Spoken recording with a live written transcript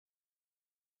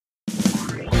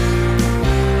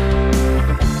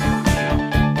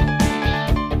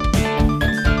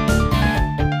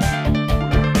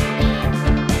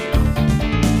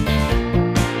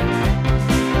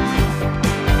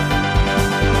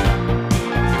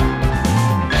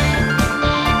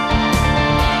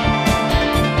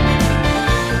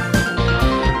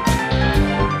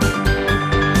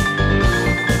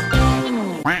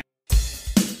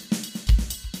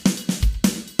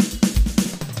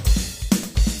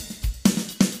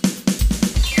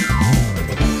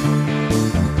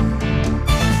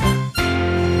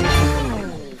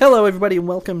Hello, everybody, and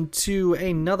welcome to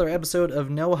another episode of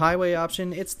No Highway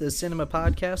Option. It's the cinema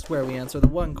podcast where we answer the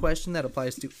one question that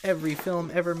applies to every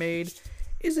film ever made.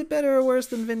 Is it better or worse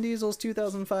than Vin Diesel's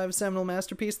 2005 seminal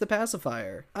masterpiece, The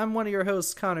Pacifier? I'm one of your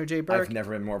hosts, Connor J. Burke. I've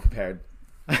never been more prepared.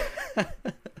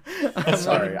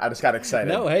 Sorry, I just got excited.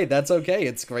 No, hey, that's okay.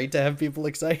 It's great to have people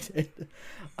excited.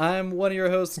 I'm one of your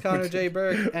hosts, Connor J.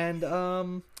 Burke,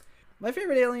 and my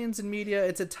favorite aliens in media,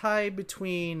 it's a tie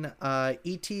between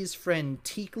E.T.'s friend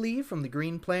Teakley from the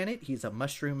Green Planet, he's a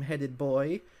mushroom-headed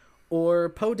boy, or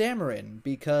Poe Dameron,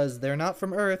 because they're not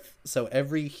from Earth, so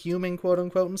every human,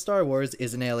 quote-unquote, in Star Wars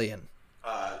is an alien.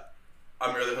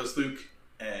 I'm your other host, Luke,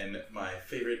 and my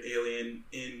favorite alien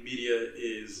in media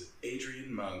is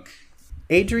Adrian Monk.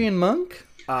 Adrian Monk?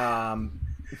 I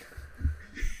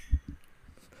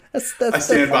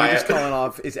stand by it. Just calling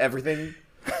off, is everything...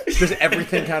 Does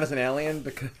everything count as an alien?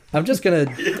 Because I'm just gonna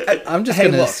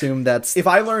assume that's... If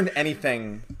I learned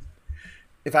anything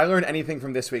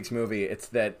from this week's movie, it's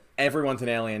that everyone's an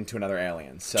alien to another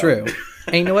alien. So. True.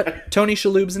 And you know what? Tony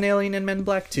Shalhoub's an alien in Men in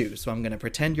Black too, so I'm gonna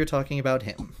pretend you're talking about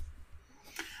him.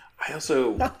 I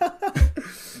also...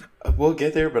 we'll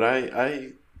get there, but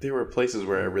I there were places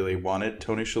where I really wanted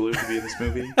Tony Shalhoub to be in this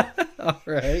movie. All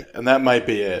right. And that might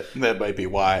be it. That might be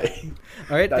why.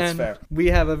 All right, that's and fair. We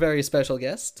have a very special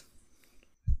guest.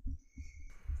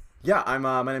 Yeah,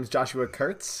 my name's Joshua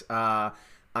Kurtz.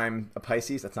 I'm a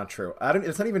Pisces. That's not true.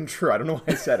 It's not even true. I don't know why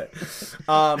I said it.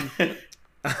 I'm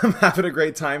having a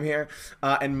great time here.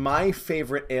 And my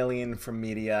favorite alien from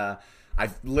media,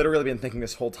 I've literally been thinking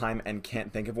this whole time and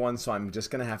can't think of one, so I'm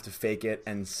just gonna have to fake it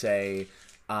and say,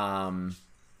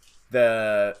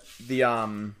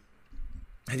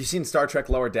 have you seen Star Trek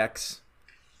Lower Decks?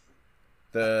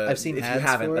 I've seen If ads you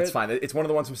haven't, for that's it. fine. It's one of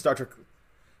the ones from Star Trek.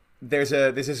 There's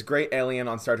this great alien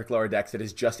on Star Trek Lower Decks that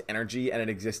is just energy, and it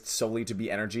exists solely to be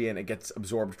energy, and it gets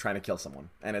absorbed trying to kill someone.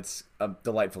 And it's a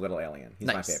delightful little alien. He's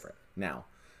my favorite. Now,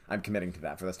 I'm committing to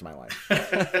that for the rest of my life.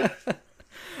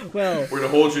 Well, We're going to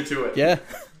hold you to it.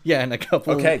 yeah, in a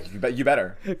couple... Okay, you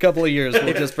better. A couple of years,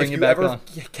 we'll just bring If you you back ever on.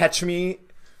 catch me...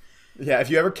 Yeah, if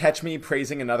you ever catch me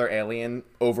praising another alien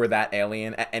over that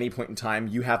alien at any point in time,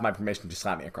 you have my permission to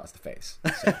slap me across the face.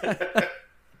 So.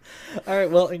 All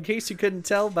right, well, in case you couldn't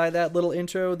tell by that little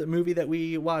intro, the movie that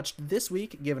we watched this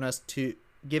week,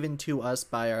 given to us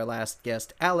by our last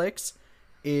guest, Alex,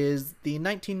 is the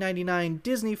 1999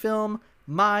 Disney film,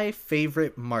 My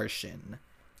Favorite Martian.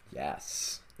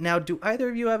 Yes. Now, do either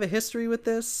of you have a history with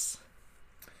this?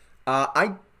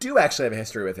 I do actually have a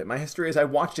history with it. My history is I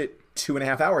watched it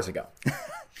 2.5 hours ago.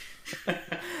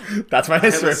 That's my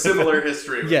history. I have a similar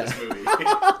history with this movie.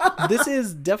 This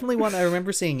is definitely one I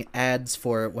remember seeing ads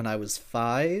for it when I was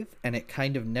 5, and it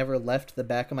kind of never left the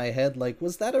back of my head. Like,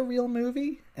 was that a real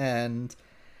movie? And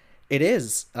it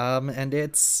is. And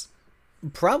it's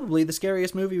probably the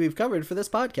scariest movie we've covered for this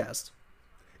podcast.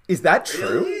 Is that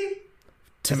true? Really?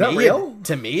 To Is me, that real?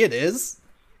 To me, it is.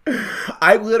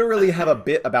 I literally have a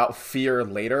bit about fear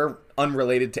later,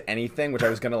 unrelated to anything, which I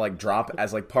was going to drop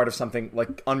as part of something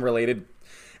unrelated.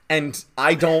 And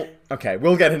I don't... Okay,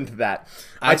 we'll get into that.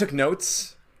 I took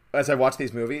notes as I watched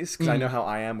these movies, because I know how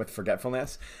I am with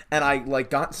forgetfulness. And I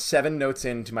got 7 notes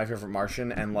into My Favorite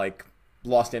Martian and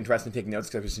lost interest in taking notes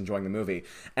because I was just enjoying the movie.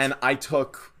 And I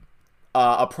took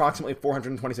approximately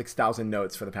 426,000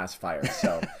 notes for The Pacifier.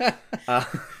 So...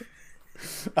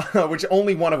 which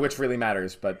only one of which really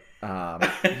matters, but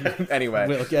anyway,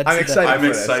 We'll get I'm to excited. I'm for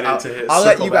excited this. I'll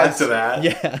let circle you guys back to that.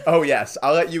 Yeah. Oh yes,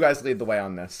 I'll let you guys lead the way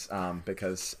on this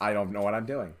because I don't know what I'm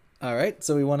doing. All right,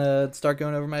 so we want to start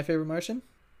going over My Favorite Martian?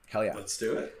 Hell yeah! Let's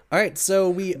do it. All right, so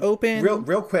we open...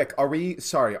 Real quick. Are we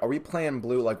playing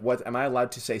blue? What? Am I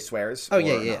allowed to say swears? Oh, or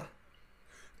yeah. not?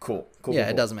 Cool. Yeah,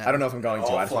 it doesn't matter. I don't know if I'm going to.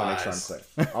 All I just want to make sure flies.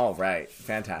 I'm clear. All right.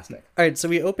 Fantastic. All right, so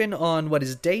we open on what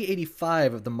is day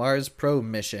 85 of the Mars probe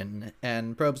mission,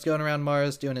 and probe's going around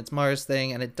Mars doing its Mars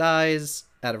thing, and it dies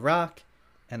at a rock,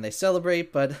 and they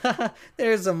celebrate, but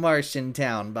there's a Martian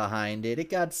town behind it.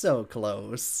 It got so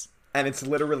close. And it's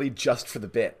literally just for the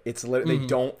bit. It's they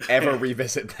don't ever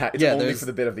revisit that. It's only for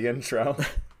the bit of the intro.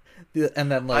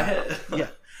 And then yeah.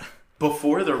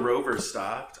 Before the rover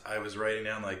stopped, I was writing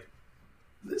down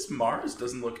this Mars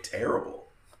doesn't look terrible.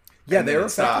 Yeah, and they then were it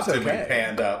stopped and we okay.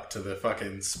 panned up to the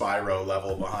fucking Spyro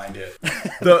level behind it.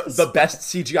 The best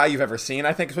CGI you've ever seen,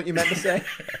 I think is what you meant to say.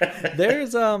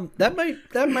 There's that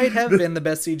might have been the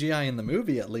best CGI in the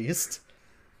movie, at least,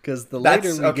 because the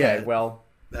later we get... Well,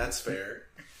 That's fair.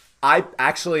 I'm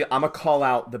gonna call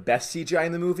out the best CGI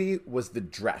in the movie was the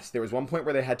dress. There was one point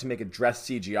where they had to make a dress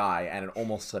CGI, and it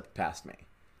almost slipped past me.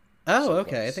 Oh, So okay.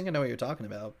 close. I think I know what you're talking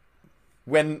about.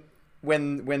 When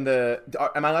when the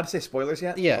am I allowed to say spoilers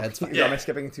yet? Yeah, it's fine. Am I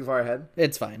skipping too far ahead?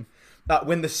 It's fine.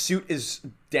 When the suit is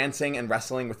dancing and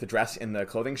wrestling with the dress in the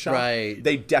clothing shop, right.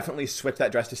 They definitely switched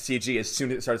that dress to CG as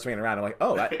soon as it started swinging around. I'm like,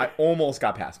 oh, I almost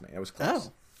got past me. It was close.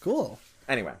 Oh, cool.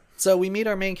 Anyway. So we meet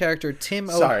our main character, Tim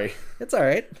Sorry. It's all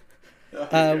right.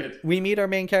 We meet our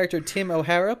main character, Tim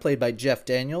O'Hara, played by Jeff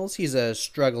Daniels. He's a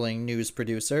struggling news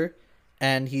producer,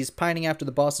 and he's pining after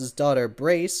the boss's daughter,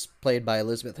 Brace, played by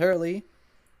Elizabeth Hurley.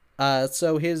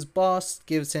 So his boss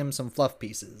gives him some fluff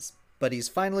pieces, but he's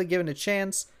finally given a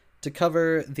chance to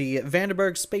cover the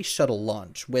Vandenberg space shuttle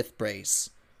launch with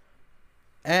Brace.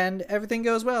 And everything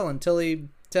goes well until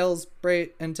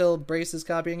until Brace is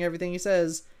copying everything he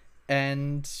says,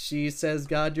 and she says,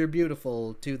 "God, you're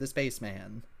beautiful," to the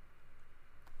spaceman.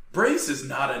 Brace is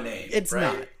not a name. It's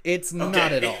right? not. It's not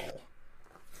at all.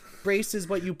 Brace is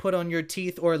what you put on your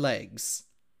teeth or legs.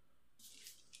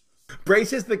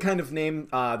 Brace is the kind of name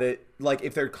that, like,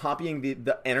 if they're copying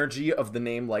the energy of the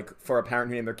name, like, for a parent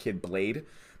who named their kid Blade,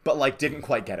 but, like, didn't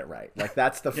quite get it right. Like,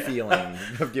 that's the feeling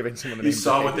of giving someone the name. You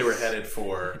saw Blade. what they were headed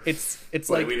for. It's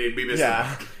like we missed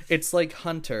yeah. It's like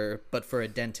Hunter, but for a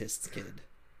dentist's kid.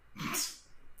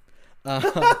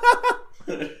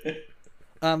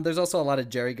 There's also a lot of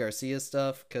Jerry Garcia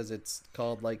stuff because it's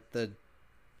called like the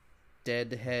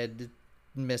Deadhead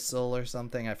Missile or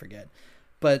something. I forget,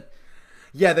 but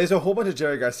yeah, there's a whole bunch of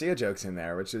Jerry Garcia jokes in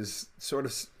there, which is sort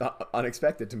of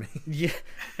unexpected to me. Yeah,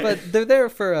 but they're there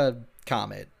for a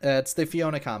comet. It's the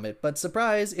Fiona comet, but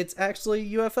surprise, it's actually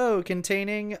UFO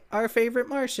containing our favorite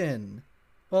Martian.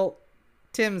 Well,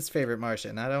 Tim's favorite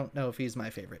Martian. I don't know if he's my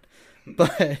favorite,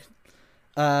 but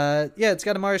yeah, it's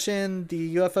got a Martian.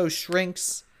 The UFO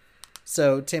shrinks,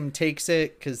 so Tim takes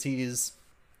it because he's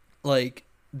like,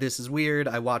 this is weird.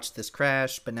 I watched this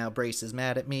crash, but now Brace is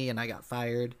mad at me and I got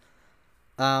fired.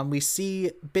 We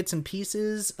see bits and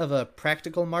pieces of a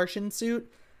practical Martian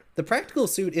suit. The practical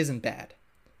suit isn't bad.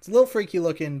 It's a little freaky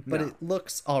looking, but it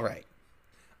looks all right.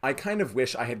 I kind of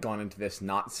wish I had gone into this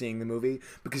not seeing the movie,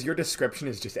 because your description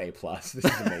is just A+. This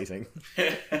is amazing.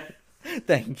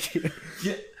 Thank you.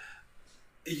 Yeah.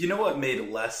 You know what made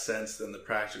less sense than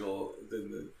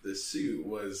the suit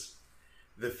was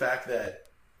the fact that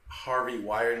Harvey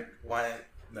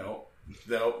no,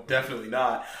 definitely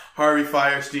not. Harvey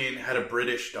Firestein had a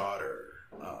British daughter.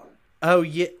 Oh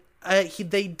yeah,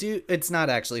 they do. It's not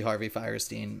actually Harvey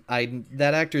Firestein.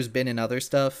 That actor's been in other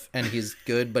stuff and he's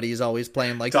good, but he's always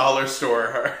playing like dollar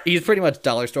store. He's pretty much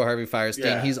dollar store Harvey Firestein.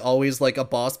 Yeah. He's always like a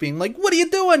boss, being like, "What are you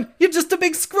doing? You're just a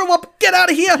big screw up. Get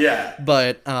out of here!" Yeah,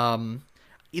 but I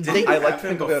like to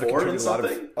think before in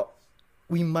something.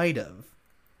 We might have.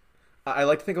 I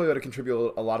like to think I'll be able to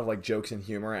contribute a lot of like jokes and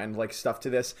humor and like stuff to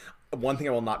this. One thing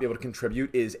I will not be able to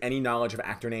contribute is any knowledge of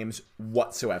actor names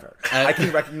whatsoever. I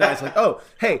can recognize like, oh,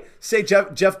 hey, say Jeff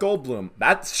Goldblum.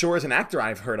 That sure is an actor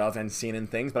I've heard of and seen in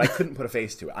things, but I couldn't put a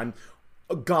face to it. I'm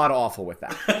god awful with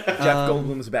that. Jeff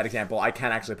Goldblum is a bad example. I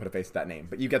can't actually put a face to that name,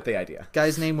 but you get the idea.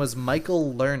 Guy's name was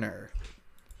Michael Lerner.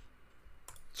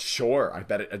 Sure, I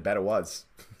bet it was.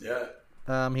 Yeah.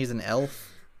 He's an elf.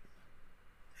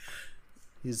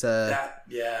 He's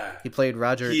he played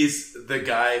Roger. He's the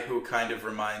guy who kind of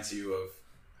reminds you of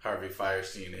Harvey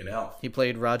Firestein in Elf. He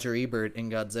played Roger Ebert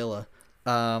in Godzilla.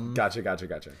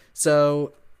 Gotcha.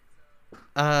 So,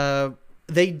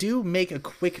 they do make a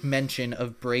quick mention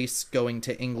of Brace going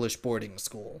to English boarding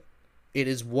school. It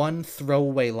is one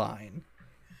throwaway line,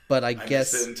 but I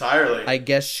guess missed it entirely. I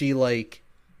guess she like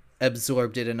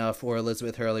absorbed it enough, or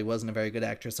Elizabeth Hurley wasn't a very good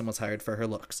actress and was hired for her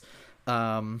looks.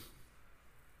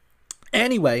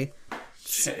 Anyway,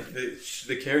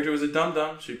 the character was a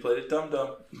dum-dum. She played a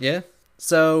dum-dum. Yeah.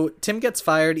 So Tim gets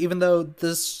fired, even though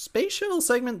the space shuttle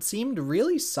segment seemed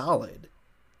really solid.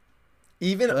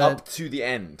 Even up to the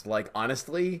end. Like,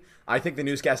 honestly, I think the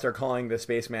newscaster calling the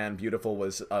spaceman beautiful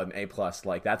was an A+.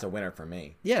 Like, that's a winner for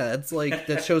me. Yeah, it's like,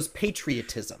 that shows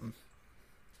patriotism.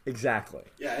 Exactly.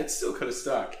 Yeah, it still could have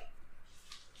stuck.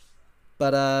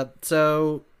 But,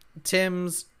 so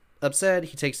Tim's upset.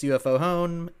 He takes the UFO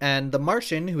home, and the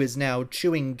Martian, who is now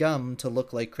chewing gum to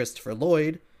look like Christopher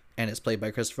Lloyd, and is played by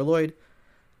Christopher Lloyd,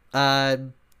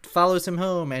 follows him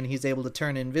home, and he's able to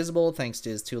turn invisible thanks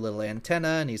to his two little antenna,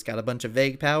 and he's got a bunch of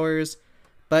vague powers,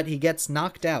 but he gets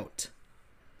knocked out.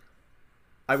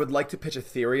 I would like to pitch a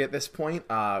theory at this point,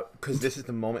 because this is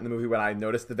the moment in the movie when I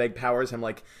noticed the vague powers. I'm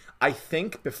like, I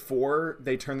think before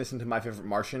they turned this into My Favorite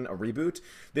Martian, a reboot,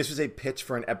 this was a pitch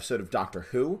for an episode of Doctor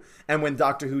Who. And when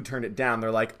Doctor Who turned it down,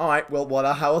 they're like, all right,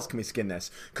 well, how else can we skin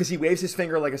this? Because he waves his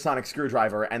finger like a sonic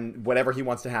screwdriver, and whatever he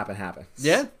wants to happen, happens.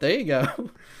 Yeah, there you go.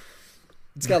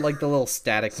 It's got like the little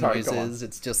static noises.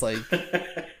 It's just like...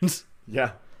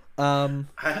 Yeah.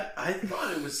 I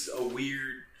thought it was a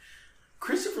weird.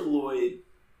 Christopher Lloyd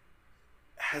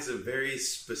has a very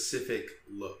specific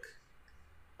look,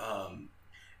 and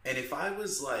if I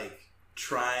was like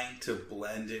trying to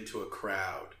blend into a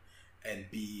crowd and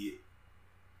be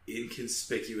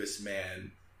inconspicuous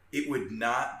man, it would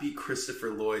not be Christopher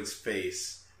Lloyd's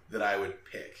face that I would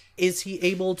pick. Is he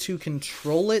able to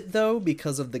control it though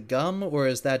because of the gum, or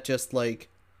is that just like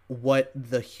what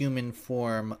the human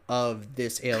form of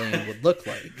this alien would look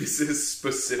like? This is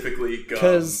specifically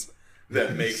gum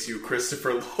that makes you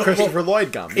Christopher Lloyd. Christopher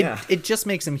Lloyd gum, yeah. It just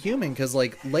makes him human, because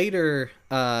like later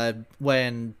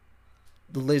when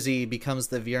Lizzie becomes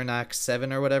the Viernax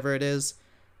 7 or whatever it is,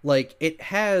 like it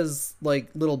has like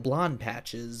little blonde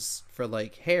patches for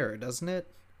like hair, doesn't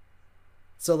it?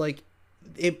 So like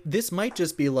this might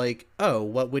just be like, oh,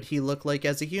 what would he look like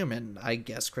as a human? I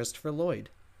guess Christopher Lloyd.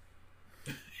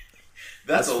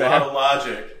 That's a lot of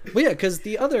logic. Well, yeah, because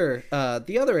the other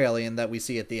alien that we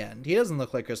see at the end, he doesn't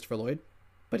look like Christopher Lloyd,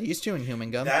 but he's chewing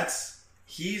human gum.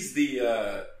 He's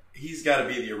got to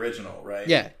be the original, right?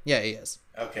 Yeah, he is.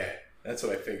 Okay, that's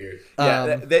what I figured.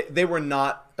 Yeah, they were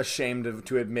not ashamed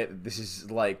to admit this is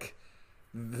like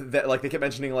that. Like they kept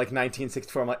mentioning like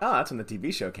 1964. I'm like, oh, that's when the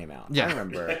TV show came out. Yeah, I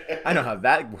remember. I know how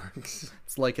that works.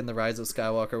 It's like in The Rise of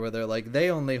Skywalker, where they're like,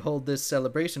 they only hold this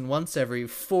celebration once every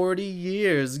 40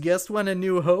 years. Guess when A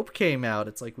New Hope came out?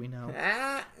 It's like, we know.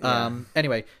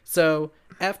 Anyway, so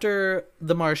after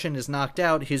the Martian is knocked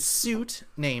out, his suit,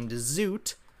 named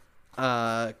Zoot,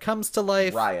 comes to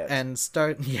life. Riot.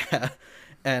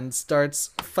 And starts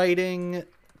fighting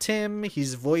Tim.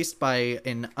 He's voiced by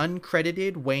an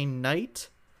uncredited Wayne Knight.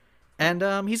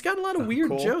 And he's got a lot of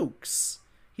weird jokes.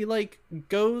 He like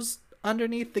goes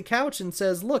underneath the couch and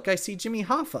says, "Look, I see Jimmy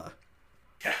Hoffa."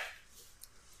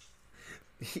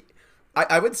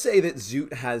 I would say that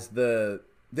Zoot has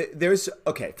there's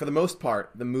for the most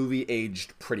part, the movie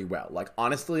aged pretty well. Like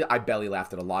honestly, I belly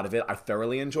laughed at a lot of it. I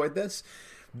thoroughly enjoyed this.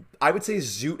 I would say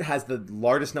Zoot has the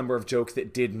largest number of jokes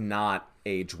that did not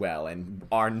age well and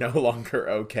are no longer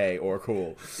okay or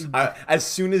cool. As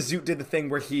soon as Zoot did the thing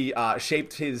where he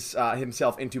shaped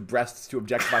himself into breasts to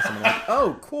objectify someone, like,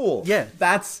 oh, cool. Yeah.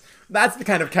 That's the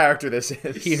kind of character this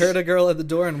is. He heard a girl at the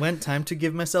door and went, time to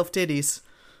give myself titties.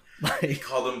 He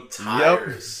called them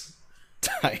tires.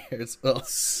 Yep. Tires. Well.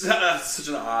 Such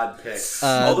an odd pick.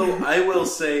 Although I would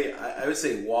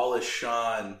say Wallace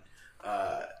Shawn.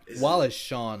 Wallace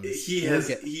Shawn. He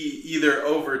either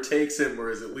overtakes him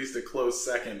or is at least a close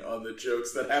second on the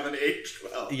jokes that haven't aged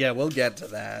well. Yeah, we'll get to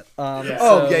that.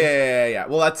 Yeah.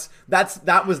 Well,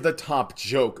 that was the top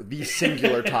joke, the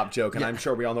singular top joke, and I'm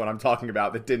sure we all know what I'm talking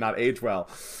about. That did not age well,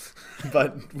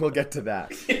 but we'll get to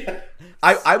that. Yeah.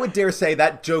 I would dare say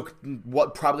that joke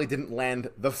probably didn't land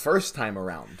the first time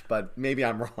around, but maybe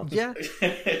I'm wrong. Yeah.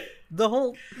 The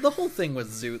whole thing with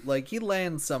Zoot, like, he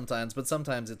lands sometimes, but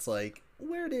sometimes it's like,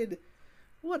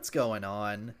 what's going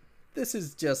on? This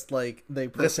is just like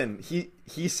listen.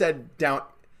 He said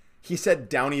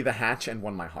Downy the Hatch and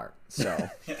won my heart. So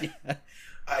yeah.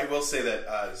 I will say that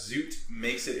Zoot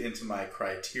makes it into my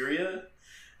criteria,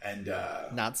 and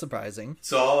not surprising.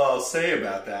 So all I'll say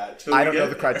about that. I don't know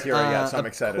the criteria yet, so I'm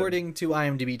excited. According to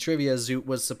IMDb trivia, Zoot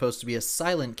was supposed to be a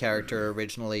silent character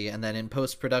originally, and then in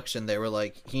post production they were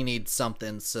like, he needs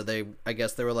something, so I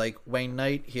guess they were like, Wayne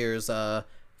Knight, here's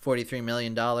 $43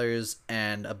 million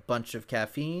and a bunch of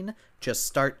caffeine. Just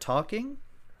start talking.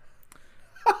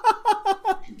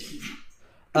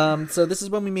 So this is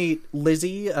when we meet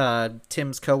Lizzie,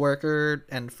 Tim's coworker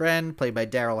and friend, played by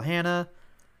Daryl Hannah.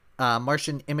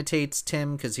 Martian imitates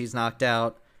Tim because he's knocked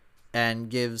out and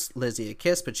gives Lizzie a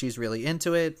kiss, but she's really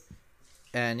into it.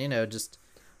 And,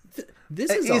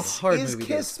 this is a hard movie. Is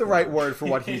kiss the right word for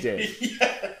what he did?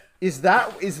 Yeah. Is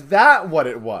that what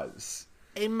it was?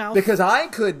 A mouth. Because I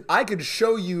could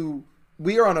show you.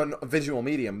 We are on a visual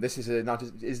medium. This is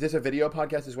is this a video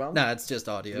podcast as well? No, it's just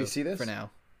audio. Can we see this for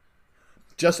now?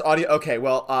 Just audio. Okay,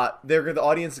 well, the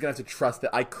audience is gonna have to trust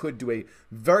that I could do a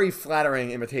very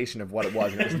flattering imitation of what it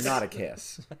was, and it was not a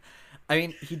kiss. I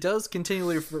mean, he does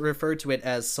continually refer to it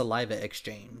as saliva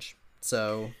exchange.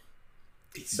 So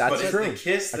that's true. The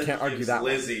kiss that I can't argue that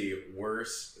Lizzie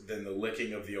worse than the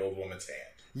licking of the old woman's hand.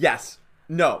 Yes.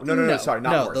 No. Sorry,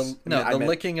 not worse. The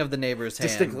licking of the neighbor's hand.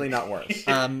 Distinctly not worse.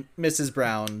 Mrs.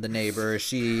 Brown, the neighbor,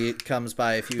 she comes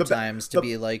by a few times to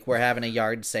be like, we're having a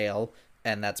yard sale,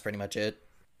 and that's pretty much it.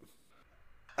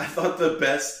 I thought the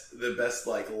best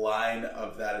like line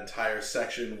of that entire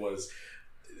section was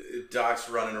Doc's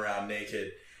running around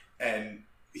naked, and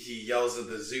he yells at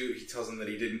the Zoot. He tells him that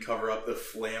he didn't cover up the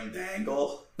flam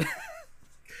dangle.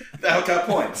 That got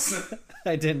points.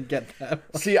 I didn't get that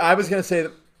one. See, I was gonna say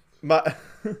that. My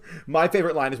my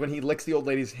favorite line is when he licks the old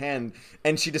lady's hand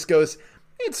and she just goes,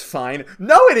 "It's fine."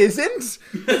 No, it isn't.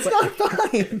 It's not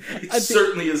fine. It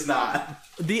certainly is not.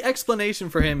 The explanation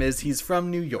for him is he's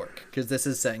from New York, because this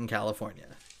is set in California.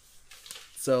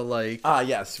 So, like...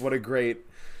 Yes. What a great...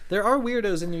 There are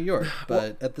weirdos in New York,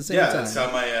 but at the same time... That's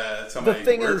how my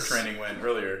work training went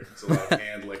earlier. It's a lot of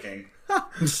hand licking.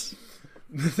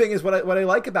 The thing is, what I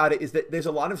like about it is that there's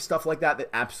a lot of stuff like that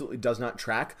absolutely does not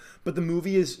track, but the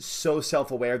movie is so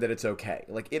self-aware that it's okay.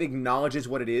 Like, it acknowledges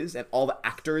what it is, and all the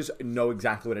actors know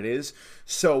exactly what it is,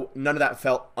 so none of that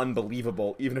felt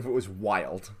unbelievable, even if it was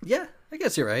wild. Yeah, I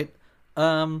guess you're right.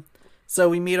 So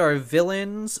we meet our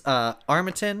villains,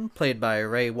 Armiton, played by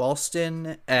Ray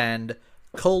Walston, and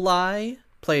Colai,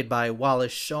 played by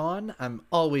Wallace Shawn. I'm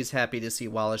always happy to see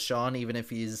Wallace Shawn, even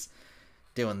if he's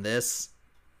doing this.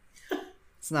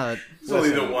 It's not. It's only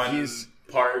the one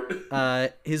part.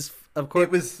 Of course,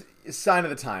 it was a sign of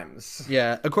the times.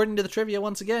 Yeah, according to the trivia,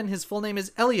 once again, his full name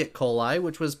is Elliot Colai,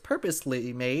 which was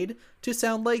purposely made to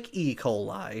sound like E.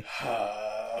 coli.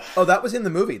 Oh, that was in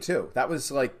the movie too. That was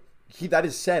like that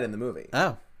is said in the movie.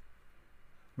 Oh,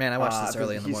 man, I watched this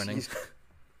early in the morning.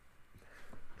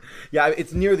 Yeah,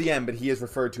 it's near the end, but he is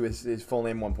referred to his full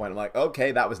name at one point. I'm like,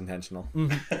 okay, that was intentional.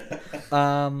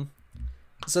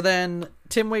 So then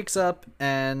Tim wakes up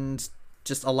and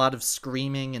just a lot of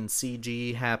screaming and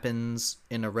CG happens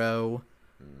in a row.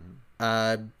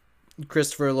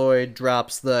 Christopher Lloyd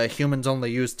drops the humans only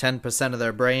use 10% of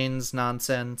their brains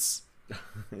nonsense.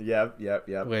 Yep.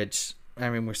 Which,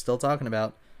 I mean, we're still talking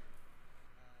about.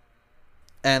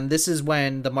 And this is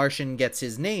when the Martian gets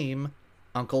his name,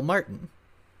 Uncle Martin.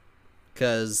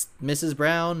 Because Mrs.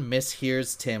 Brown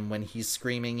mishears Tim when he's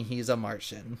screaming he's a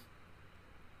Martian.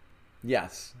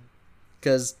 Yes.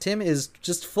 Because Tim is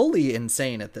just fully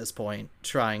insane at this point,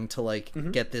 trying to,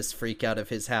 get this freak out of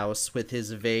his house with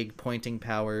his vague pointing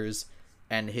powers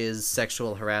and his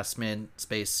sexual harassment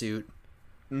spacesuit.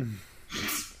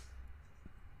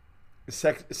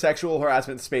 Sexual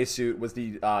harassment spacesuit was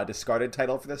the discarded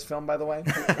title for this film, by the way.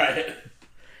 Right.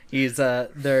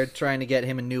 They're trying to get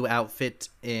him a new outfit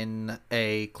in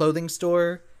a clothing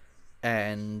store.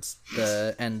 And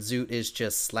Zoot is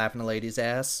just slapping a lady's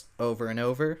ass over and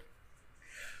over.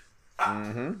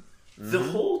 The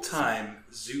whole time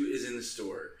Zoot is in the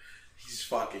store, he's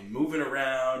fucking moving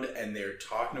around, and they're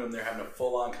talking to him. They're having a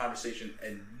full-on conversation,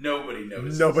 and nobody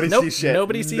notices. Nobody sees shit.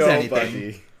 Nobody sees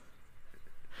anything.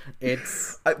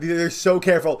 They're so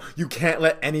careful. You can't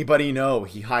let anybody know.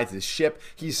 He hides his ship.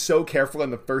 He's so careful in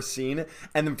the first scene,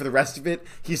 and then for the rest of it,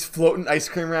 he's floating ice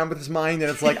cream around with his mind,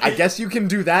 and it's like, I guess you can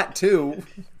do that too.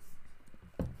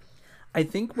 I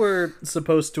think we're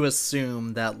supposed to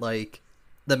assume that,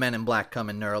 the Men in Black come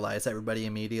and neuralize everybody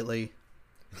immediately.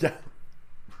 Yeah.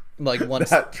 Once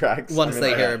that tracks. Once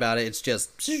they hear about it, it's just...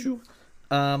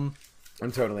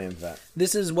 I'm totally into that.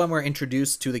 This is when we're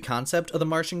introduced to the concept of the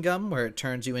Martian gum, where it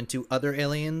turns you into other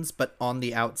aliens, but on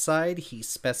the outside. He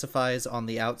specifies on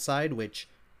the outside, which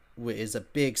is a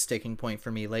big sticking point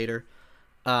for me later.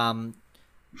 Tim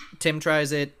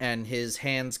tries it, and his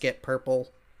hands get purple,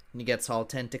 and he gets all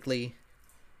tentacly.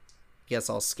 He gets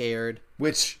all scared.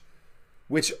 Which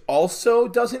also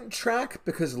doesn't track,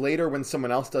 because later when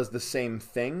someone else does the same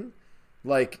thing,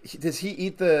 does he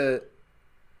eat the...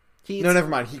 No, never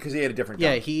mind. Because he ate a different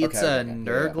gum. Yeah, he eats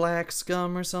Nurglax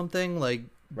gum or something.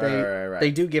 Right.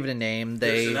 They do give it a name.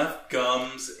 There's enough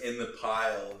gums in the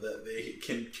pile that they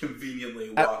can conveniently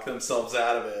walk themselves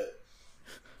out of it.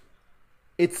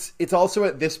 It's also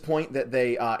at this point that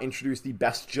they introduce the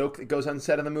best joke that goes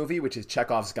unsaid in the movie, which is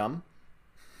Chekhov's gum.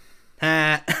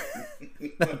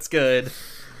 That's good.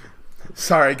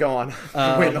 Sorry, go on.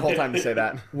 I'm waiting the whole time to say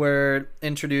that. We're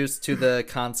introduced to the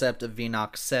concept of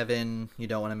VNOx 7. You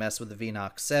don't want to mess with the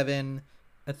VNOx 7.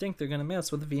 I think they're going to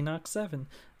mess with the VNOx 7.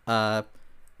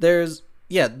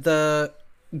 The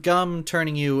gum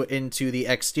turning you into the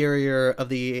exterior of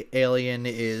the alien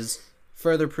is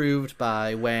further proved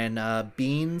by when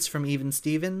Beans from Even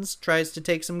Stevens tries to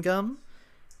take some gum,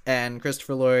 and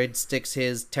Christopher Lloyd sticks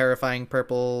his terrifying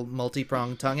purple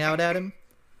multi-pronged tongue out at him.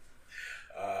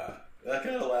 That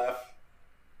got a laugh.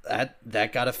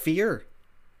 That got a fear.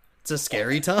 It's a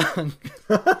scary tongue.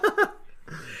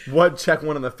 What? Check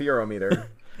one on the fearometer.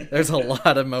 There's a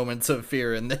lot of moments of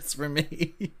fear in this for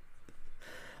me.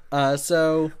 I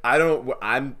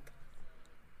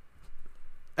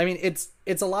mean, it's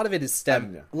a lot of it is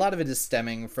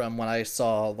stemming from when I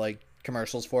saw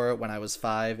commercials for it when I was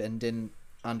 5 and didn't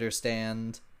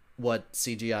understand what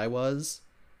CGI was.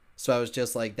 So I was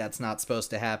just like, that's not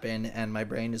supposed to happen, and my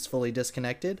brain is fully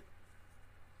disconnected.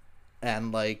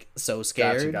 and like so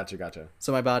scared. Gotcha.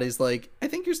 So my body's like, I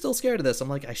think you're still scared of this. I'm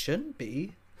like, I shouldn't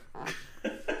be.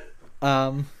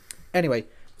 Anyway,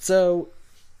 so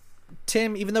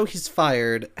Tim, even though he's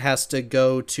fired, has to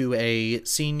go to a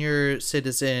senior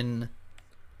citizen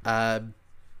tanning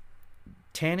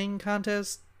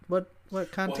contest. What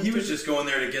contest? Well, he was just going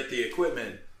there to get the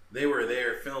equipment. They were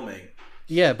there filming.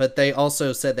 Yeah, but they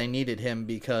also said they needed him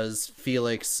because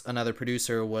Felix, another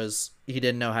producer, he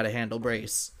didn't know how to handle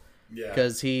Brace. Yeah.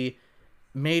 Because he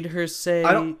made her say...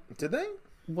 Did they?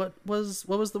 What was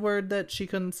the word that she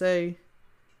couldn't say?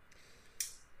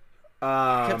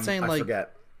 Kept saying, I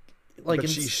forget. Like,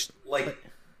 but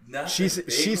nothing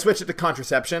she switched it to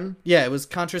contraception. Yeah, it was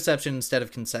contraception instead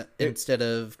of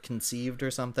conceived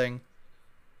or something.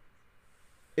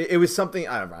 It was something,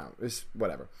 I don't know. It was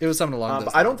whatever. It was something along those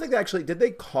lines. I don't think did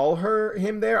they call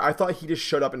him there? I thought he just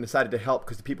showed up and decided to help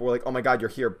because the people were like, oh my God, you're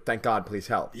here. Thank God, please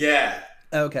help. Yeah.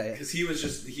 Okay. Because he was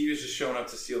just showing up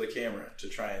to steal the camera to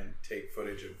try and take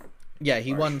footage of... Yeah,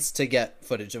 he wants to get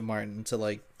footage of Martin to,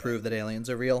 like, prove that aliens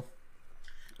are real.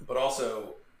 But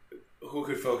also, who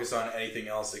could focus on anything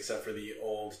else except for the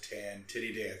old tan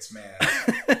titty dance man?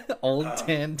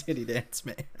 Tan titty dance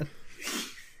man.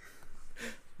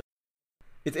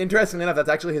 It's interesting enough, that's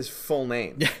actually his full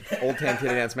name. Old Tan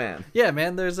Titty Dance Man. Yeah,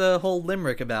 man, there's a whole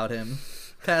limerick about him.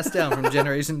 Passed down from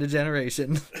generation to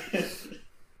generation.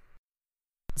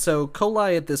 So,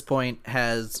 Kolai at this point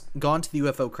has gone to the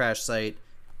UFO crash site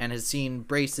and has seen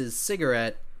Brace's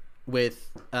cigarette with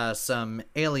some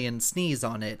alien sneeze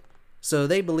on it. So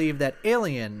they believe that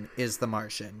Alien is the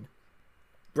Martian.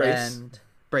 Brace. And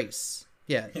Brace.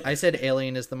 Yeah, I said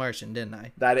Alien is the Martian, didn't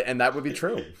I? That would be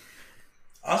true.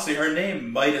 Honestly, her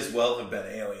name might as well have been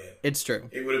Alien. It's true.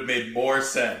 It would have made more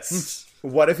sense.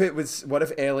 What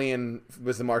if Alien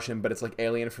was the Martian, but it's like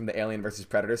Alien from the Alien versus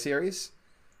Predator series?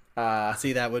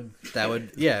 See, that would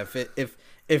yeah.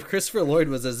 If Christopher Lloyd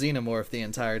was a xenomorph the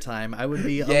entire time, I would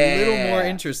be a little more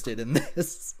interested in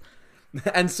this.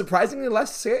 And surprisingly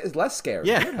less scared.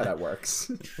 Yeah, I don't know how that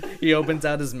works. He opens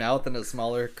out his mouth and a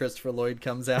smaller Christopher Lloyd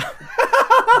comes out.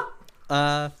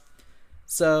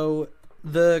 So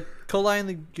the Kolai and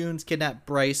the goons kidnap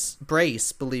Brace,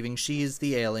 believing she's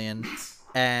the alien,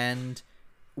 and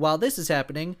while this is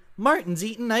happening, Martin's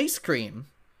eating ice cream.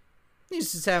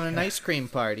 He's just having an ice cream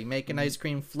party, making ice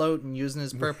cream float and using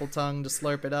his purple tongue to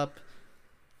slurp it up.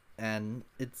 And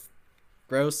it's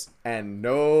gross. And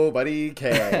nobody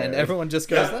cares. And everyone just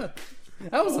goes, that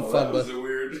was a fun little... That was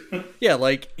weird. Yeah,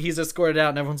 like, he's escorted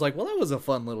out and everyone's like, well, that was a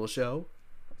fun little show.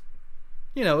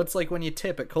 You know, it's like when you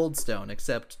tip at Cold Stone,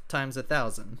 except times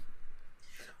 1,000.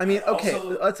 I mean, okay,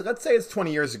 also, let's say it's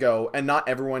 20 years ago, and not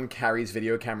everyone carries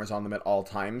video cameras on them at all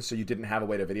times, so you didn't have a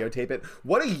way to videotape it.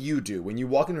 What do you do when you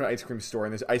walk into an ice cream store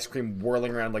and there's ice cream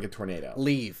whirling around like a tornado?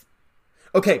 Leave.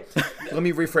 Okay, let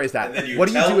me rephrase that. What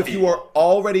do you do if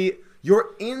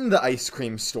you're in the ice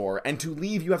cream store, and to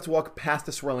leave you have to walk past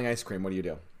the swirling ice cream? What do you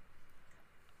do?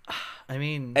 I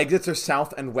mean... Exits are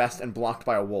south and west and blocked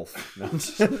by a wolf. No.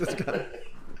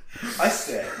 I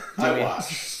stay. I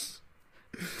watch.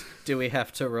 Do we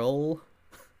have to roll?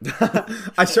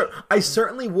 I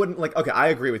certainly wouldn't, like, okay, I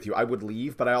agree with you. I would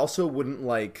leave, but I also wouldn't,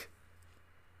 like,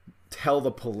 tell the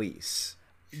police.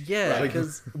 Yeah,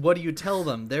 because what do you tell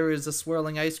them? There is a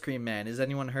swirling ice cream man. Is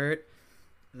anyone hurt?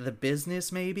 The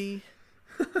business, maybe?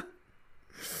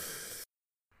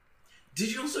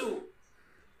 Did you also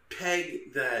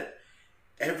peg that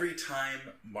every time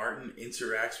Martin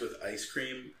interacts with ice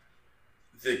cream,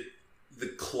 the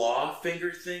claw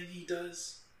finger thing he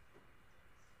does?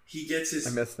 He gets his...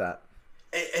 I missed that.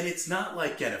 And it's not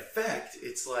like an effect.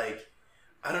 It's like,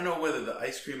 I don't know whether the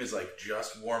ice cream is like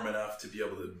just warm enough to be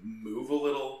able to move a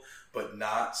little, but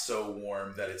not so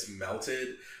warm that it's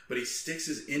melted. But he sticks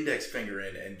his index finger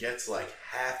in and gets like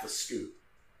half a scoop.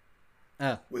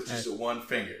 With just a one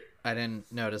finger. I didn't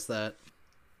notice that.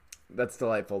 That's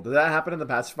delightful. Did that happen in the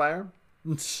pacifier?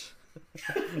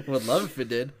 Would love if it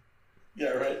did. Yeah,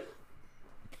 right.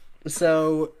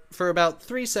 So, for about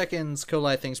 3 seconds,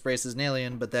 Kolai thinks Brace is an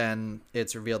alien, but then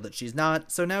it's revealed that she's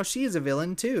not. So now she's a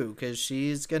villain, too, because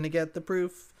she's going to get the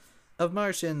proof of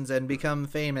Martians and become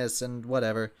famous and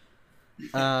whatever.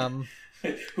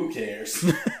 Who cares?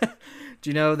 Do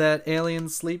you know that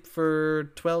aliens sleep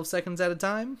for 12 seconds at a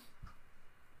time?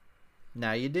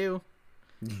 Now you do.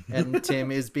 And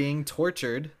Tim is being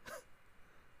tortured.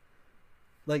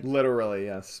 Like, literally,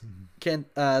 yes.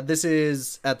 This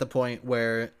is at the point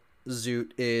where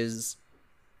Zoot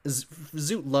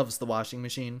loves the washing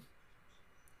machine.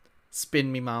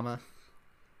 Spin me, mama.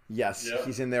 Yes, yep.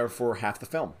 He's in there for half the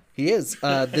film. He is.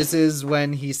 This is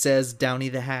when he says, Downy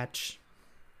the hatch.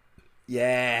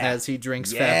 Yeah. as he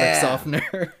drinks fabric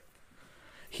softener.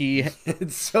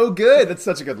 It's so good. That's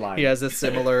such a good line. He has a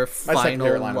similar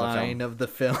final line line of the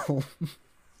film.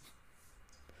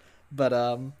 But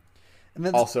and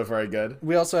then also very good.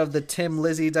 we also have the Tim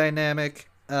Lizzie dynamic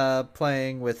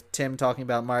playing, with Tim talking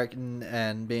about Martin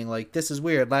and being like, "This is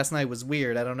weird. Last night was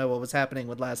weird. I don't know what was happening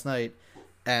with last night."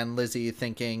 And Lizzie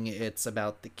thinking it's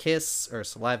about the kiss or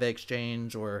saliva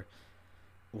exchange or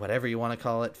whatever you want to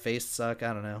call it, face suck.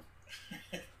 I don't know.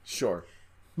 Sure.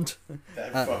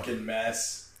 That fucking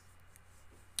mess.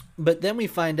 But then we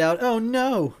find out, oh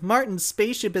no, Martin's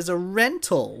spaceship is a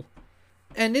rental,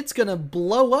 and it's gonna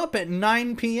blow up at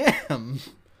 9 p.m.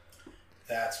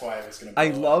 That's why it was gonna blow I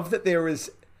love that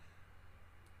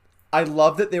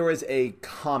there is a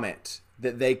comet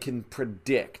that they can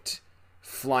predict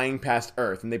flying past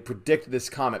Earth, and they predict this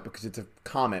comet because it's a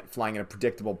comet flying in a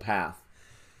predictable path.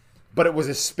 But it was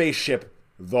a spaceship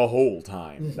the whole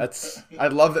time. I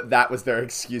love that was their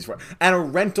excuse for it. And a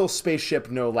rental spaceship,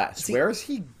 no less. Where is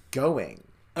he going?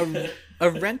 A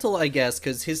rental, I guess,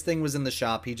 because his thing was in the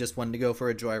shop. He just wanted to go for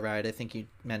a joyride. I think he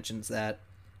mentions that.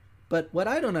 But what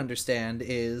I don't understand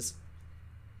is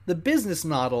the business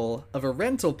model of a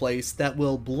rental place that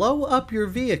will blow up your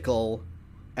vehicle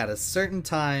at a certain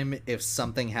time if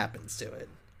something happens to it.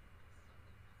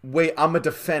 Wait, I'm going to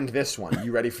defend this one.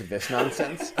 You ready for this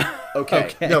nonsense?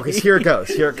 Okay. No, because here it goes.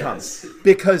 Here it comes.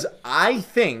 Because I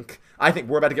think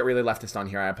we're about to get really leftist on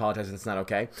here. I apologize if it's not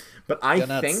okay. But I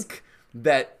think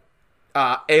that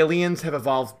aliens have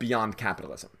evolved beyond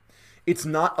capitalism. It's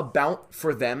not about,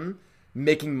 for them,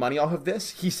 making money off of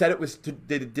this. He said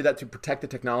they did that to protect the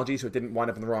technology so it didn't wind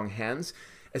up in the wrong hands.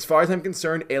 As far as I'm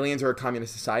concerned, aliens are a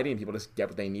communist society and people just get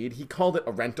what they need. He called it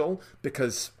a rental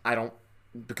because the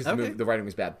writing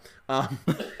was bad.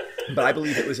 But I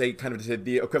believe it was a kind of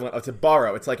the equivalent of to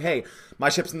borrow. It's like, hey, my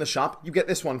ship's in the shop. You get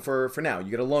this one for now. You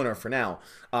get a loaner for now.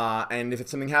 And if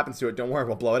something happens to it, don't worry,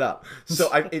 we'll blow it up. So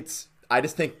I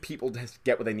just think people just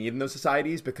get what they need in those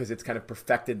societies because it's kind of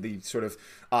perfected the sort of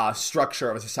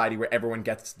structure of a society where everyone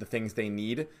gets the things they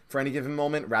need for any given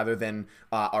moment rather than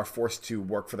are forced to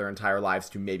work for their entire lives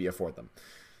to maybe afford them.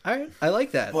 All right, I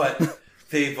like that. But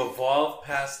they've evolved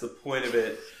past the point of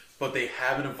it, but they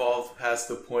haven't evolved past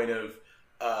the point of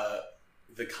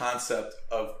the concept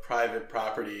of private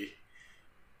property.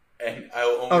 And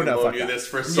I'll only loan you this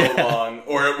for so long,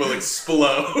 or it will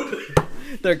explode.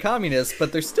 They're communists,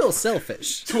 but they're still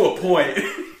selfish. To a point.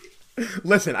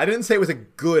 Listen, I didn't say it was a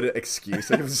good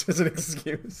excuse. It was just an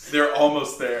excuse. They're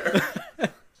almost there.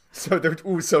 So they're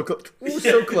so close.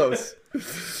 So close.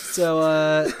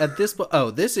 So at this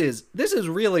point, this is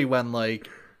really when like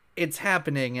it's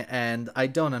happening, and I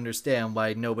don't understand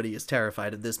why nobody is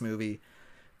terrified of this movie.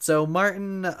 So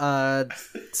Martin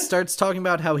starts talking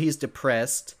about how he's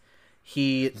depressed.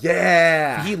 He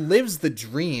lives the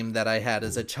dream that I had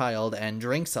as a child and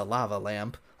drinks a lava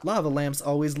lamp. Lava lamps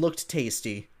always looked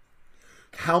tasty.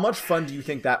 How much fun do you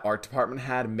think that art department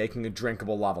had making a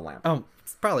drinkable lava lamp? Oh,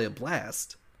 it's probably a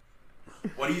blast.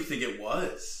 What do you think it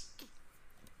was?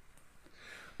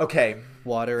 Okay.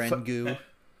 Water and goo.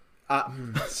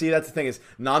 See, that's the thing is,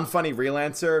 non-funny real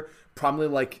answer, probably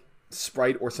like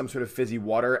Sprite or some sort of fizzy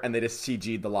water, and they just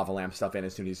CG'd the lava lamp stuff in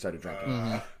as soon as you started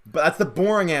drinking. But that's the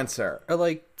boring answer. Or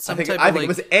like I think it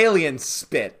was alien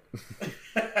spit.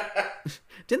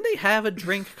 Didn't they have a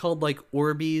drink called like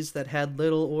Orbeez that had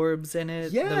little orbs in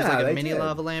it? Yeah, there was like a mini did.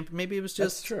 lava lamp. Maybe it was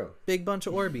just big bunch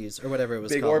of Orbeez or whatever it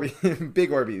was called. Big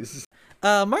Orbeez.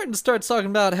 Martin starts talking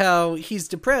about how he's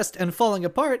depressed and falling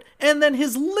apart, and then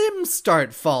his limbs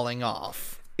start falling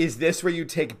off. Is this where you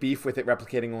take beef with it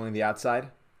replicating only the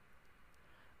outside?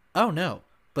 Oh, no.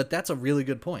 But that's a really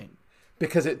good point.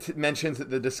 Because it mentions that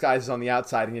the disguise is on the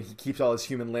outside, and yet he keeps all his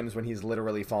human limbs when he's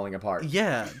literally falling apart.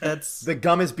 Yeah, that's... The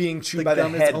gum is being chewed by the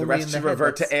head. The rest should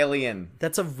revert to alien.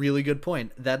 That's a really good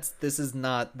point. This is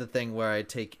not the thing where I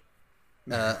take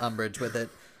umbrage with it.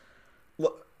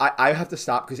 Look, I have to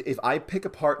stop, because if I pick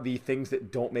apart the things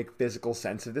that don't make physical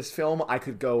sense of this film, I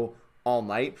could go all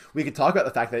night. We could talk about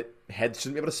the fact that heads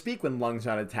shouldn't be able to speak when lungs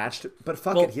are not attached, but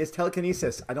fuck it, he has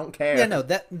telekinesis. I don't care. Yeah, no,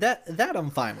 that I'm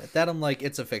fine with. That I'm like,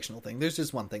 it's a fictional thing. There's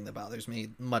just one thing that bothers me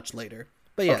much later.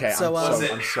 But yeah, okay, so was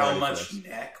it how much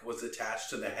neck was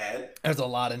attached to the head? There's a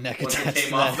lot of neck Once attached it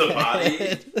came to off that the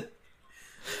body.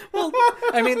 Well,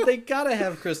 I mean, they gotta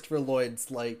have Christopher Lloyd's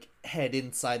like head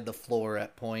inside the floor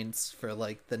at points for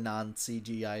like the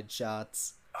non-CGI'd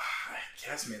shots.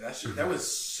 Yes, man, that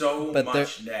was so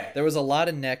much neck. There was a lot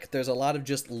of neck. There's a lot of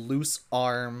just loose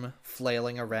arm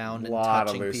flailing around and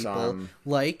touching people.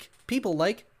 Like people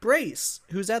like Brace,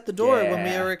 who's at the door when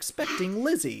we are expecting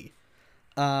Lizzie.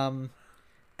 And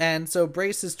And so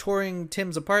Brace is touring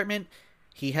Tim's apartment.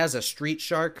 He has a street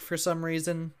shark for some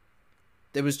reason.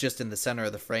 It was just in the center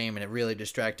of the frame, and it really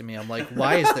distracted me. I'm like,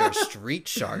 why is there a street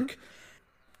shark?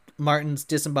 Martin's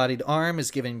disembodied arm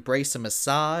is giving Brace a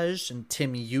massage, and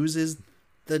Tim uses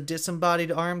the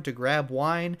disembodied arm to grab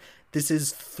wine. This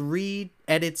is 3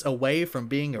 edits away from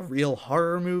being a real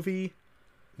horror movie.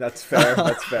 That's fair.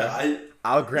 That's fair.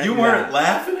 I'll grant you weren't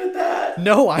laughing at that?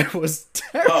 No, I was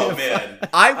terrified. Oh, man.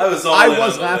 I was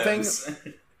laughing.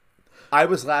 I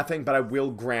was laughing, but I will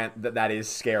grant that is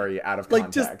scary out of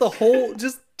context. Like, just the whole...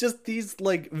 Just these,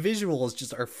 like, visuals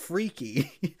just are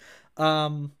freaky.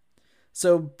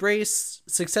 So Brace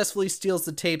successfully steals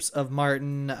the tapes of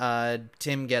Martin.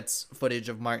 Tim gets footage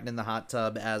of Martin in the hot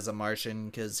tub as a Martian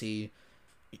because he...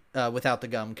 without the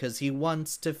gum, because he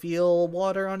wants to feel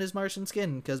water on his Martian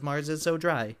skin because Mars is so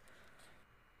dry.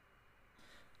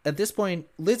 At this point,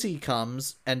 Lizzie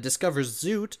comes and discovers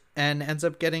Zoot and ends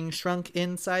up getting shrunk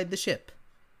inside the ship.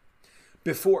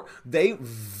 Before, they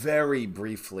very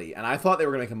briefly, and I thought they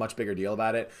were going to make a much bigger deal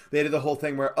about it, they did the whole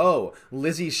thing where, oh,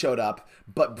 Lizzie showed up,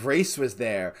 but Brace was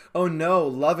there. Oh no,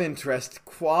 love interest,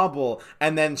 quabble,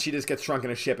 and then she just gets shrunk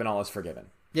in a ship and all is forgiven.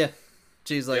 Yeah.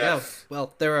 She's like, oh,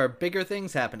 well, there are bigger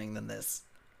things happening than this.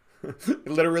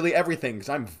 Literally everything, because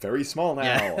I'm very small now.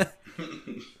 Yeah.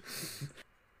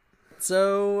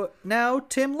 So now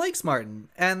Tim likes Martin,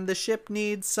 and the ship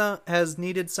has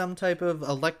needed some type of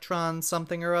electron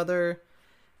something or other,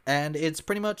 and it's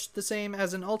pretty much the same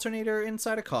as an alternator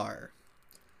inside a car.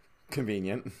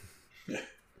 Convenient.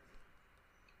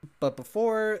 But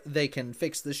before they can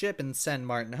fix the ship and send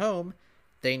Martin home,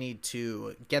 they need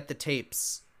to get the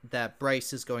tapes that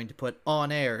Bryce is going to put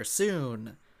on air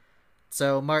soon.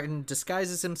 So Martin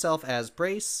disguises himself as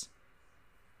Brace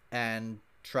and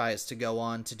tries to go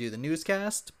on to do the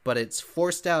newscast, but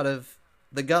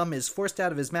the gum is forced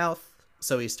out of his mouth,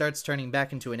 so he starts turning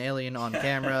back into an alien on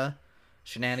camera.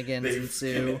 Shenanigans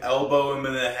ensue. Elbow him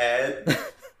in the head.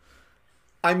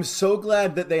 I'm so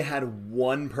glad that they had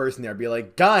one person there be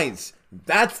like, guys,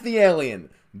 that's the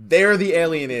alien. There the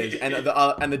alien is. And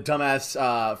the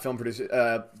dumbass film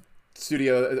producer,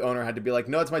 studio owner had to be like,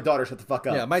 no, it's my daughter, shut the fuck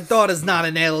up. Yeah, my daughter's not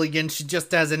an alien, she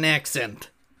just has an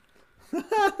accent.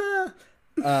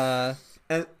 And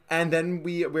then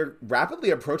we're rapidly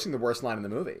approaching the worst line in the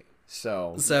movie.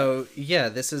 So yeah,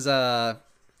 this is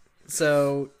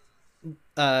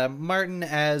Martin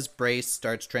as Brace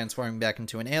starts transforming back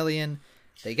into an alien.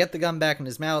 They get the gun back in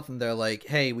his mouth and they're like,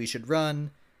 hey, we should run.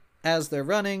 As they're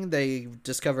running, they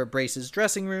discover Brace's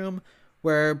dressing room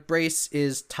where Brace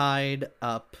is tied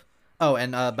up. Oh,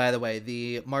 and by the way,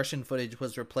 the Martian footage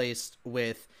was replaced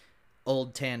with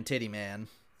Old Tan Tiddie Man.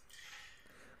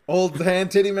 Old Tan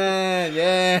Tiddie Man,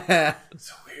 yeah.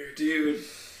 It's weird, dude.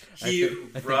 He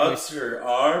rubs her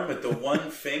arm with the one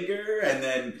finger, and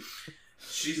then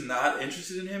she's not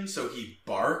interested in him, so he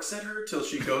barks at her till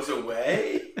she goes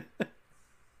away.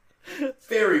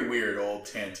 Very weird, Old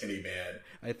Tan Tiddie Man.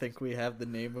 I think we have the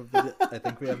name of the. I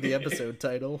think we have the episode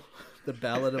title, "The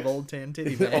Ballad of Old Tan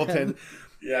Tiddie Man."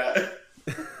 Yeah.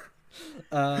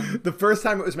 The first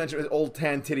time it was mentioned was Old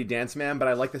Tan Titty Dance Man, but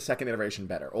I like the second iteration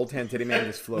better. Old Tan Titty Man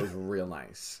just flows real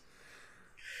nice.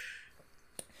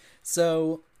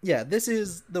 So, yeah, this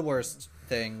is the worst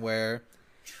thing where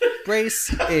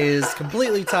Brace is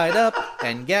completely tied up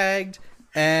and gagged,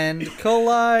 and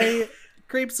Coli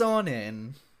creeps on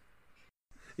in.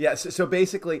 Yeah, so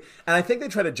basically, and I think they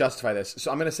try to justify this,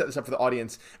 so I'm going to set this up for the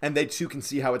audience, and they too can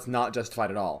see how it's not justified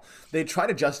at all. They try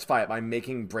to justify it by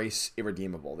making Brace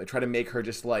irredeemable. They try to make her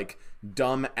just, like,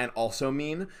 dumb and also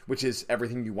mean, which is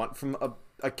everything you want from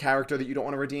a character that you don't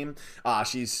want to redeem.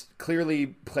 She's clearly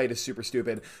played as super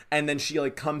stupid, and then she,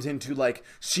 like, comes into, like,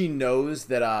 she knows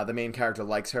that the main character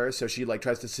likes her, so she, like,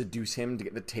 tries to seduce him to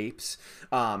get the tapes,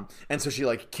 and so she,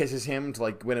 like, kisses him to,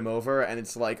 like, win him over, and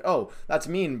it's like, oh, that's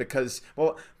mean because,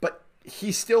 well, but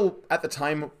he still, at the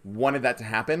time, wanted that to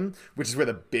happen, which is where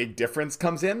the big difference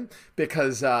comes in,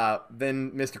 because then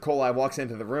Mr. Coli walks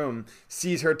into the room,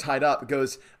 sees her tied up,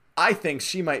 goes, I think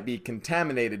she might be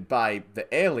contaminated by the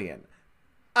alien.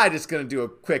 I'm just going to do a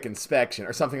quick inspection,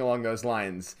 or something along those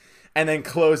lines, and then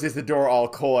closes the door all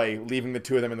coy, leaving the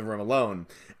two of them in the room alone.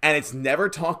 And it's never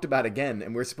talked about again,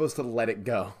 and we're supposed to let it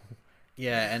go.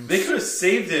 Yeah, and they could have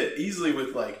saved it easily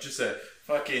with, like, just a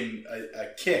fucking a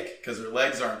kick, because her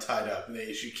legs aren't tied up. And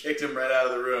she kicked him right out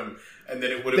of the room, and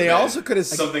then it would have been also could have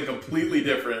something completely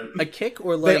different. A kick,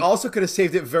 or like... They also could have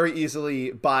saved it very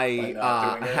easily by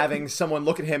having someone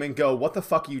look at him and go, what the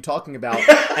fuck are you talking about?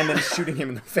 And then shooting him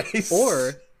in the face.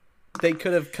 Or they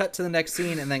could have cut to the next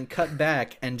scene and then cut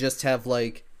back and just have,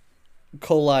 like,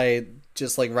 Coli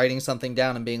just like writing something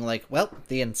down and being like, well,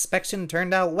 the inspection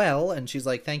turned out well, and she's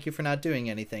like, thank you for not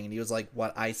doing anything. And he was like,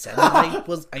 what? I said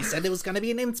it was going to be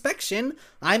an inspection.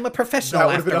 I'm a professional after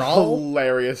all. That would have been a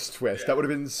hilarious twist. Yeah. That would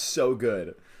have been so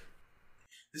good.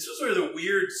 This was where the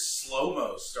weird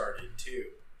slow-mo started too.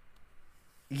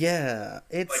 Yeah,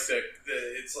 it's like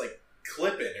it's like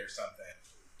clipping or something.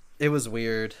 It was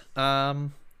weird.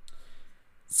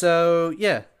 So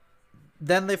yeah.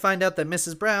 Then they find out that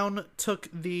Mrs. Brown took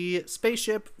the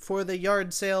spaceship for the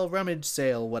yard sale, rummage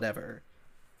sale, whatever.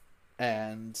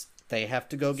 And they have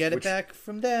to go get it back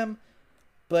from them.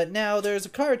 But now there's a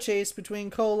car chase between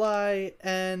Coli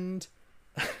and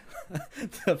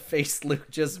the face Luke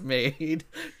just made.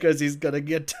 Because he's going to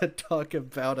get to talk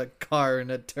about a car and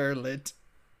a turlet.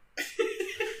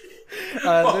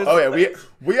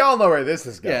 We all know where this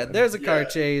is going. Yeah, there's a car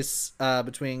chase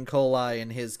between Coli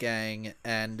and his gang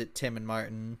and Tim and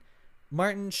Martin.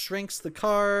 Martin shrinks the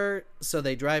car so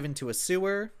they drive into a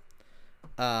sewer,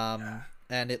 and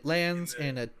it lands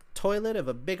in a toilet of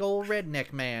a big old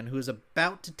redneck man who's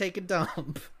about to take a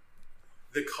dump.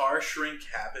 The car shrink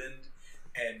happened,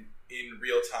 and in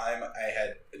real time, I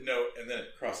had no, and then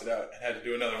cross it out, and had to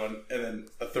do another one, and then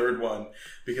a third one,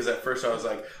 because at first I was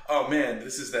like, oh man,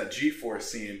 this is that G-Force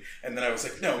scene, and then I was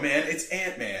like, no man, it's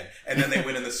Ant-Man, and then they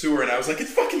went in the sewer, and I was like,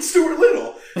 it's fucking Stuart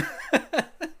Little!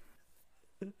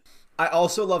 I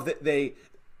also love that they,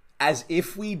 as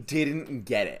if we didn't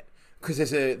get it, because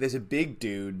there's a big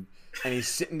dude, and he's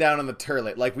sitting down on the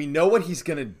turlet, like we know what he's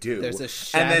gonna do. There's a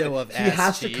shadow of ass cheeks. He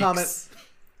has to comment.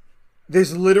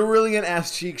 There's literally an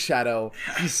ass cheek shadow.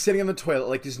 He's sitting on the toilet.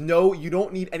 Like, you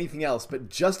don't need anything else, but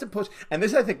just to push. And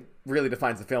this, I think, really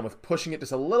defines the film with pushing it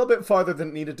just a little bit farther than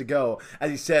it needed to go. As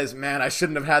he says, man, I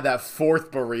shouldn't have had that fourth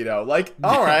burrito. Like,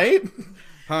 all right.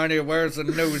 Honey, where's the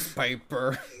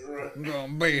newspaper? I'm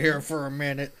going to be here for a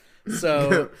minute.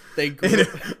 So they in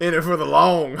it for the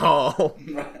long haul.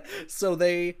 So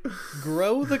they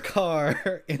grow the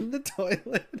car in the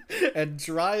toilet and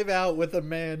drive out with a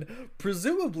man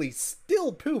presumably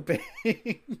still pooping.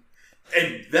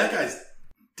 And that guy's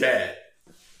dead.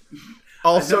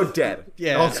 Also dead.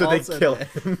 Yeah. Also they kill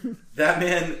him. That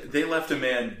man, they left a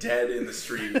man dead in the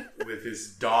street with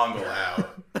his dongle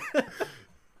out.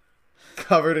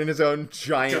 Covered in his own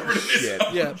giant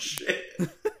shit. Shit.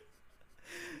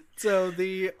 So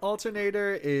the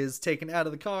alternator is taken out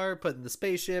of the car, put in the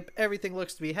spaceship. Everything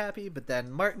looks to be happy, but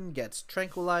then Martin gets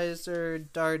tranquilizer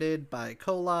darted by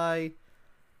Coli.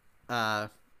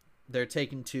 They're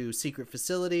taken to secret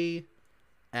facility,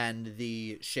 and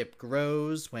the ship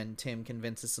grows when Tim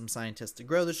convinces some scientists to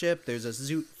grow the ship. There's a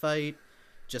Zoot fight,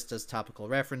 just as topical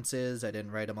references. I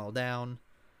didn't write them all down.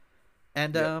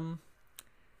 And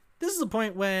this is the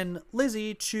point when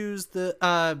Lizzie chews the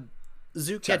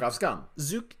Zook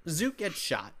gets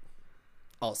shot.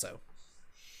 Also,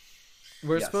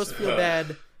 we're supposed to feel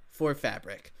bad for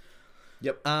Fabric.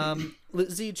 Yep.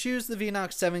 Lizzie chews the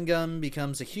Vinox 7 gun,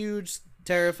 becomes a huge,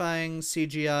 terrifying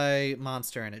CGI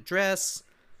monster in a dress.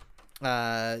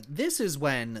 This is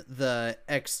when the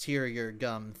exterior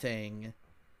gum thing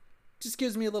just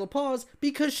gives me a little pause,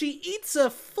 because she eats a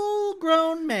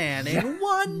full-grown man in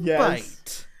one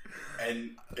bite.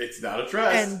 And it's not a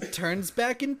dress. And turns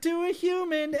back into a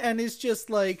human and is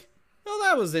just like, oh,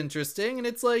 that was interesting. And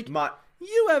it's like,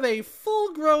 you have a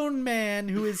full-grown man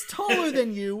who is taller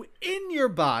than you in your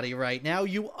body right now.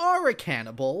 You are a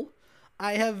cannibal.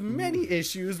 I have many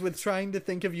issues with trying to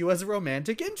think of you as a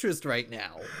romantic interest right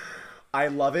now. I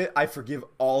love it. I forgive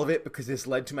all of it because this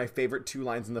led to my favorite 2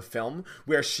 lines in the film,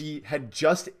 where she had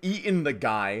just eaten the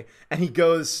guy and he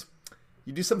goes,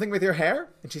 you do something with your hair?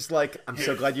 And she's like, I'm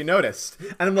so glad you noticed.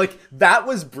 And I'm like, that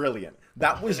was brilliant.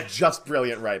 That was just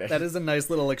brilliant writing. That is a nice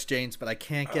little exchange, but I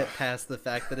can't get past the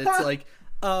fact that it's like,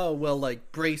 oh, well,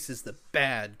 like, Brace is the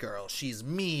bad girl. She's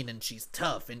mean and she's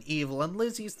tough and evil. And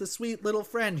Lizzie's the sweet little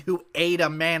friend who ate a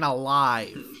man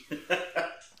alive.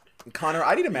 Connor,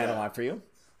 I'd eat a man alive for you.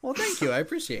 Well, thank you. I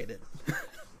appreciate it.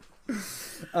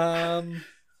 I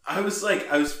was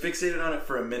fixated on it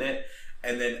for a minute,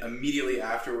 and then immediately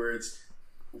afterwards,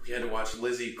 we had to watch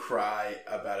Lizzie cry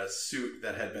about a suit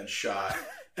that had been shot,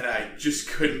 and I just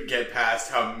couldn't get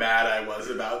past how mad I was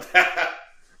about that.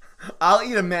 I'll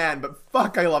eat a man, but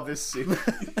fuck, I love this suit.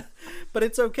 But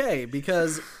it's okay,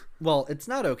 because, well, it's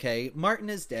not okay. Martin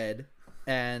is dead,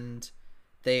 and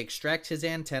they extract his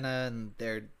antenna, and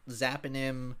they're zapping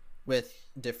him with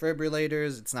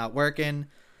defibrillators. It's not working.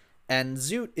 And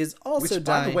Zoot is also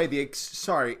dying. By the way,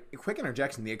 sorry, quick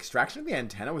interjection. The extraction of the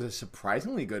antenna was a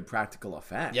surprisingly good practical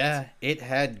effect. Yeah, it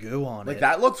had goo on it.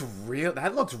 That looked real.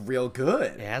 That looked real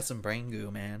good. It has some brain goo,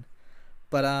 man.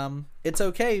 But it's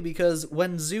okay because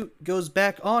when Zoot goes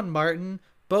back on Martin,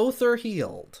 both are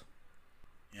healed.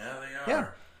 Yeah, they are. Yeah.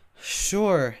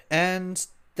 Sure, and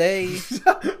they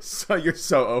So you're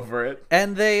so over it.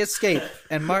 and they escape,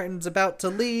 and Martin's about to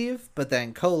leave, but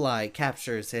then Kolai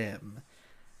captures him.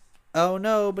 Oh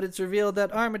no, but it's revealed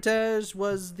that Armitage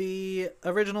was the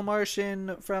original Martian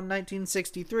from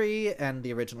 1963 and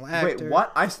the original actor. Wait,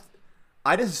 what?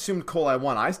 I just assumed Coli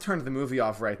won. I turned the movie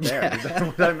off right there.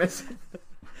 Yeah. Did I miss it?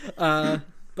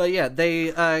 But yeah,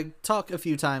 they talk a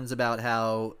few times about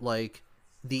how, like,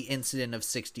 the incident of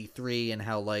 63 and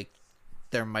how, like,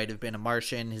 there might have been a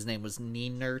Martian. His name was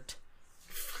Neenert.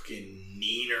 Fucking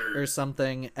Neener. Or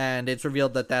something. And it's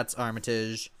revealed that that's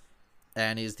Armitage.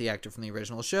 And he's the actor from the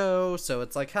original show. So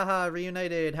it's like, haha,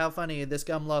 reunited. How funny. This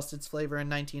gum lost its flavor in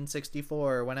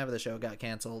 1964 whenever the show got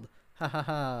canceled. Ha ha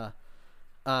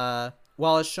ha.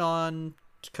 Wallace Shawn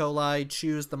Kolai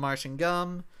chews the Martian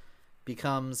gum,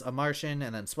 becomes a Martian,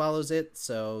 and then swallows it.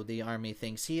 So the army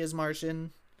thinks he is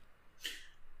Martian.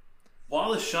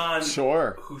 Wallace Shawn,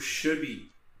 Sure. who should be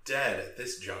dead at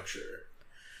this juncture.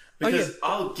 Because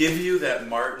I'll give you that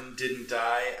Martin didn't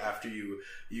die after you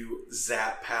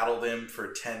zap paddled him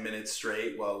for 10 minutes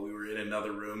straight while we were in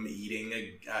another room eating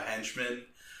a henchman.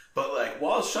 But, like,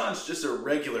 Wallace Shawn's just a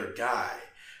regular guy.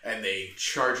 And they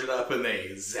charge it up and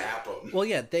they zap him. Well,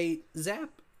 yeah, they zap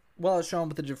Wallace Shawn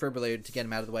with the defibrillator to get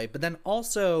him out of the way. But then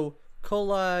also,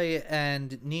 Kolai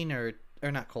and Neener,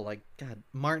 or not Kolai, God,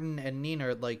 Martin and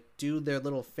Neener, like, do their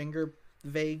little finger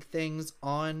vague things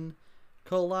on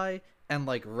Kolai. And,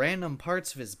 like, random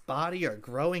parts of his body are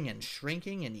growing and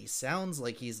shrinking. And he sounds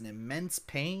like he's in immense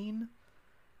pain.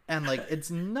 And, like, it's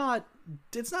not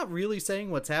really saying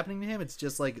what's happening to him. It's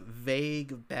just, like,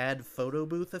 vague, bad photo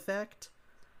booth effect.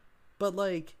 But,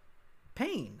 like,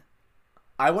 pain.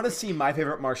 I want to see My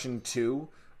Favorite Martian 2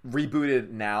 rebooted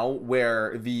now,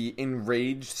 where the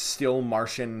enraged, still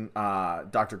Martian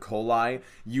Dr. Kolai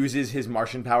uses his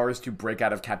Martian powers to break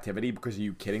out of captivity. Because are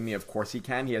you kidding me? Of course he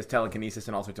can. He has telekinesis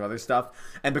and all sorts of other stuff.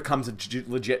 And becomes a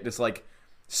legit, this, like,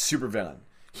 super villain.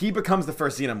 He becomes the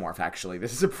first xenomorph, actually.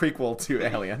 This is a prequel to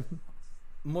Alien.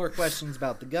 More questions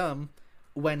about the gum.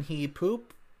 When he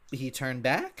poop, he turned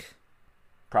back?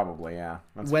 Probably, yeah.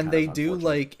 When they do,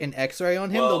 like, an x-ray on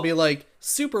him, they'll be like,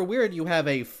 super weird, you have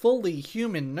a fully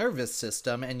human nervous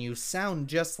system, and you sound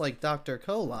just like Dr.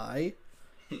 Kolai.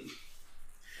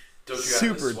 Don't you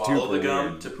have to swallow the gum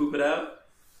weird to poop it out?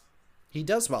 He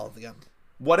does swallow the gum.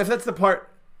 What if that's the part...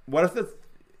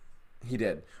 He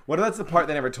did. What if that's the part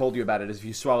they never told you about it, is if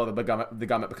you swallow the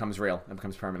gum, it becomes real. It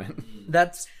becomes permanent.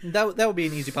 That would be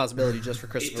an easy possibility just for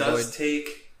Christopher Lloyd.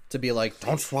 To be like,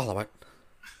 don't swallow it.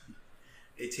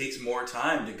 It takes more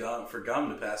time for gum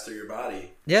to pass through your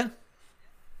body. Yeah.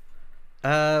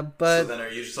 But... So then are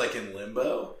you just, like, in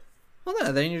limbo? Well,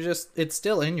 no, then it's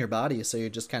still in your body, so you're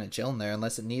just kind of chilling there,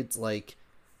 unless it needs, like,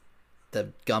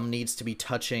 the gum needs to be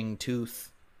touching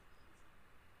tooth.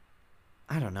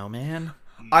 I don't know, man.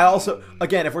 I also,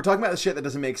 again, if we're talking about the shit that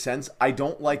doesn't make sense, I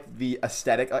don't like the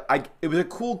aesthetic. It was a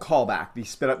cool callback, the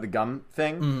spit up the gum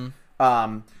thing.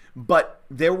 Mm-hmm. But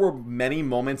there were many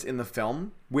moments in the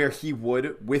film where he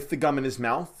would, with the gum in his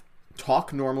mouth,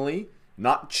 talk normally,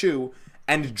 not chew,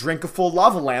 and drink a full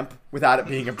lava lamp without it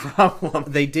being a problem.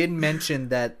 They did mention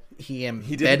that he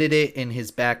embedded it in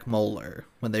his back molar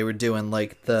when they were doing,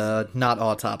 like, the, not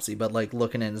autopsy, but, like,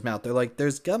 looking in his mouth. They're like,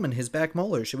 there's gum in his back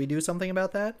molar. Should we do something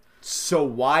about that? So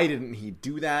why didn't he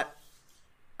do that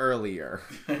earlier?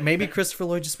 Maybe Christopher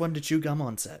Lloyd just wanted to chew gum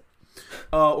on set.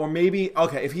 Or maybe,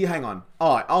 okay, if he, hang on.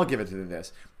 I'll give it to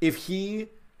this. If he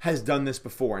has done this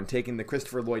before and taken the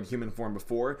Christopher Lloyd human form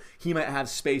before, he might have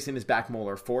space in his back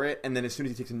molar for it, and then as soon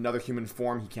as he takes another human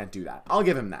form, he can't do that. I'll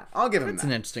give him that. That's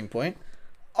an interesting point.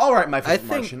 All right, my favorite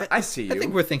Martian, I see you. I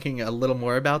think we're thinking a little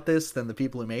more about this than the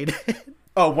people who made it.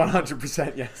 Oh,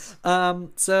 100%, yes.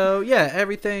 So, yeah,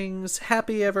 everything's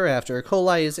happy ever after.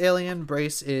 Kolai is alien,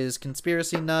 Brace is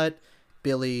conspiracy nut,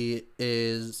 Billy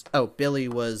was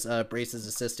Brace's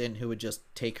assistant who would just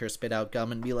take her spit out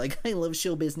gum and be like, I love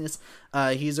show business.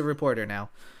 He's a reporter now.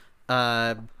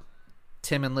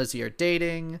 Tim and Lizzie are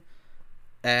dating,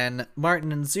 and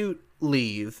Martin and Zoot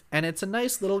leave, and it's a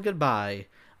nice little goodbye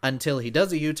until he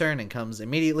does a U-turn and comes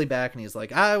immediately back, and he's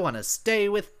like, I want to stay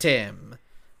with Tim.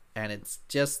 And it's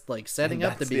just like setting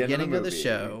up the beginning of the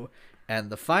show. And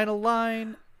the final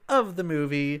line of the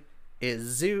movie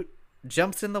is Zoot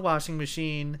jumps in the washing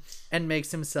machine and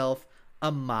makes himself a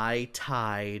Mai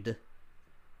Tide.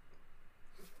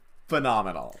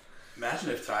 Phenomenal. Imagine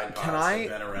if Tide Pods had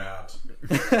been around.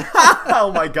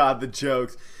 Oh my god, the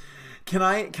jokes. Can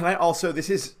I also? This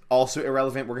is also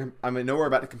irrelevant. I know we're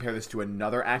about to compare this to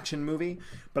another action movie,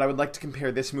 but I would like to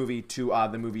compare this movie to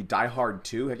the movie Die Hard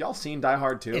 2. Have y'all seen Die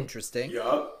Hard 2? Interesting.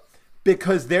 Yup.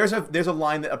 Because there's a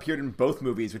line that appeared in both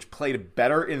movies which played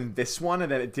better in this one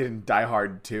than it did in Die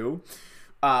Hard 2.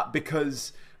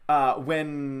 Because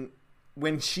when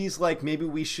she's like, maybe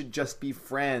we should just be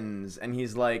friends, and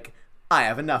he's like, I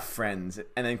have enough friends,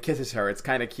 and then kisses her. It's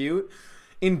kind of cute.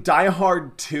 In Die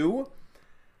Hard 2,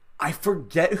 I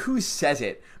forget who says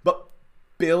it, but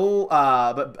Bruce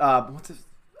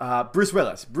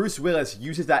Willis. Bruce Willis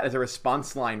uses that as a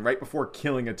response line right before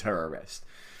killing a terrorist.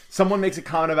 Someone makes a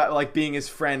comment about like being his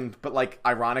friend, but like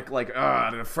ironic, like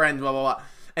a friend, blah blah blah.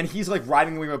 And he's like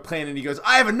riding the wing of a plane, and he goes,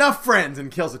 "I have enough friends,"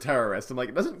 and kills a terrorist. I'm like,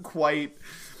 it doesn't quite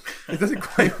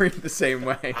read the same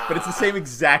way, but it's the same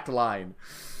exact line.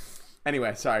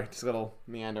 Anyway, sorry, just a little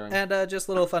meandering. And just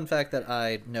a little fun fact that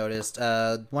I noticed.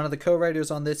 One of the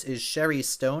co-writers on this is Sherry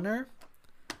Stoner.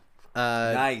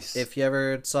 Nice. If you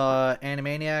ever saw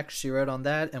Animaniacs, she wrote on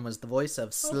that and was the voice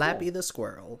of Slappy the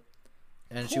Squirrel.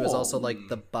 And she was also like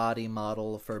the body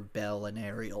model for Belle and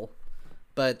Ariel.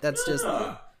 But that's just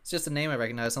it's just a name I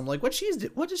recognize. I'm like, what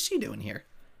is she doing here?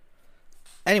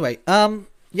 Anyway,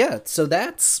 yeah, so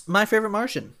that's my favorite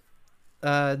Martian.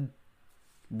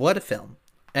 What a film.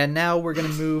 And now we're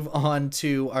going to move on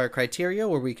to our criteria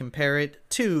where we compare it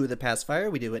to The Pacifier.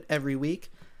 We do it every week.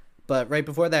 But right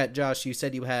before that, Josh, you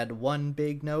said you had one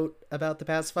big note about The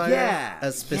Pacifier? Yeah.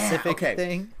 A specific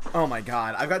thing? Oh my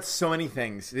god, I've got so many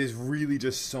things. There's really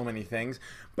just so many things.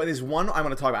 But there's one I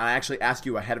want to talk about. I actually asked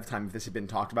you ahead of time if this had been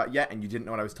talked about yet, and you didn't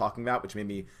know what I was talking about, which made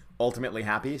me ultimately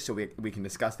happy, so we can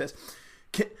discuss this.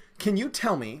 Can you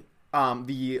tell me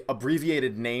the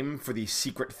abbreviated name for the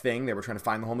secret thing they were trying to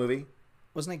find the whole movie?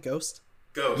 Wasn't it Ghost?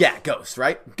 Ghost. Yeah, Ghost,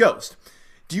 right? Ghost.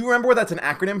 Do you remember what that's an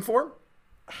acronym for?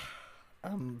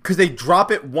 Because they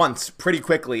drop it once pretty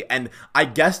quickly, and I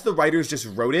guess the writers just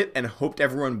wrote it and hoped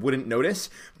everyone wouldn't notice,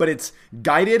 but it's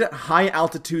Guided High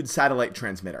Altitude Satellite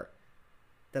Transmitter.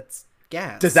 That's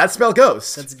gas. Does that spell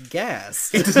ghost? That's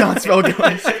gas. It does not spell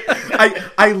ghost.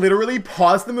 I literally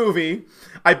paused the movie.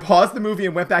 I paused the movie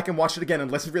and went back and watched it again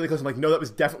and listened really close. I'm like, no, that was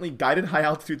definitely Guided High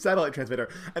Altitude Satellite Transmitter.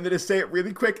 And then just say it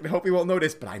really quick and hope you won't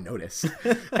notice, but I noticed.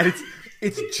 And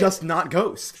it's just not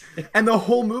Ghost. And the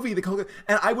whole movie,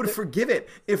 and I would forgive it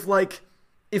if we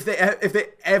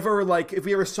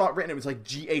ever saw it written, it was like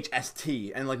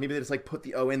GHST, and like maybe they just like put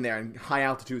the O in there and high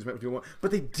altitude was meant to be one, but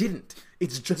they didn't.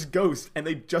 It's just Ghost, and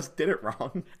they just did it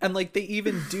wrong. And like they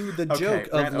even do the joke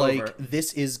of like over.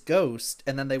 This is Ghost,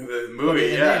 and then they The movie,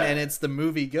 yeah, and it's the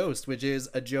movie Ghost, which is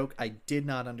a joke I did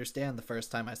not understand the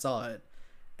first time I saw it.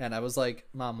 And I was like,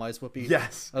 Mom, why is Whoopi?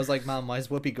 Yes. I was like, Mom, why is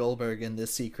Whoopi Goldberg in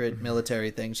this secret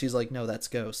military thing? She's like, no, that's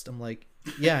Ghost. I'm like,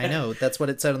 yeah, I know. That's what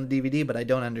it said on the DVD, but I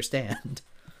don't understand.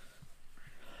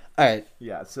 All right.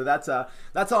 Yeah, so that's all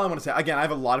I want to say. Again, I have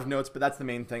a lot of notes, but that's the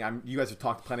main thing. You guys have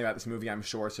talked plenty about this movie, I'm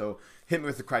sure, so hit me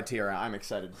with the criteria. I'm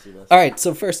excited to see this. All right,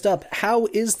 so first up, how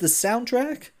is the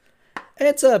soundtrack?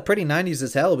 It's pretty 90s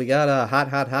as hell. We got a Hot,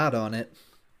 Hot, Hot on it.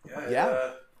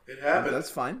 Yeah. It happened. That's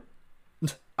fine.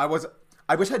 I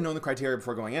wish I'd known the criteria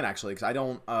before going in, actually, because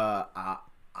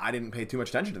I didn't pay too much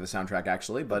attention to the soundtrack,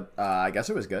 actually, but I guess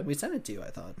it was good. We sent it to you, I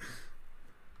thought.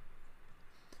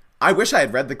 I wish I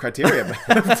had read the criteria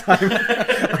ahead of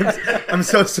time. I'm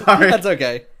so sorry. That's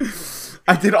okay.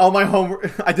 I did all my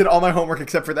homework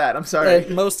except for that. I'm sorry.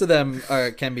 Most of them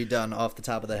can be done off the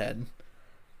top of the head.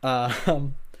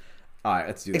 All right,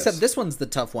 let's do this. Except this one's the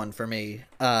tough one for me,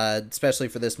 especially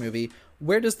for this movie.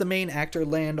 Where does the main actor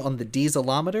land on the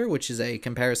Dieselometer, which is a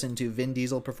comparison to Vin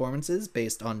Diesel performances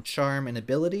based on charm and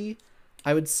ability?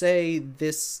 I would say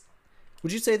this...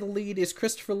 Would you say the lead is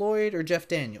Christopher Lloyd or Jeff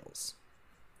Daniels?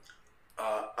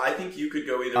 I think you could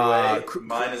go either way.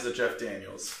 Mine is a Jeff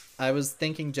Daniels. I was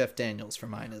thinking Jeff Daniels for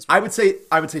mine as well. I would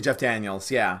say Jeff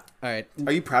Daniels, yeah. All right.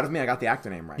 Are you proud of me? I got the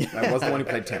actor name right. I was the one who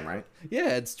played Tim, right? Yeah,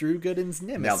 it's Drew Gooden's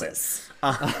nemesis.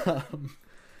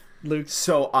 Luke.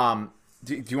 So,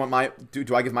 do you want my...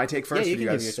 Do I give my take first? Yeah, you or do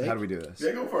can guys, give your take. how do we do this?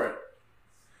 Yeah, go for it.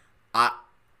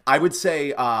 I would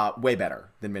say way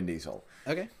better than Vin Diesel.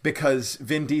 Okay. Because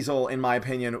Vin Diesel, in my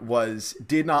opinion,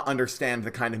 did not understand the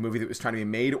kind of movie that was trying to be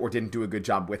made or didn't do a good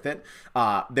job with it.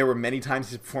 There were many times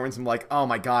his performance, I'm like, oh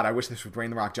my God, I wish this was Dwayne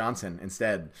The Rock Johnson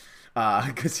instead.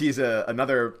 Because he's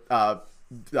another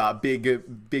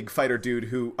big fighter dude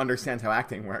who understands how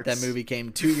acting works. That movie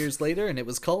came 2 years later, and it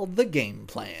was called The Game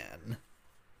Plan.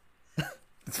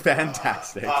 It's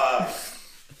fantastic. All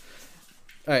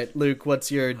right, Luke,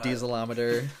 what's your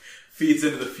Dieselometer? Feeds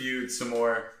into the feud some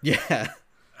more. Yeah.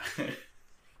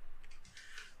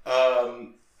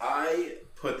 I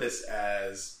put this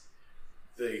as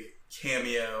the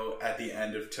cameo at the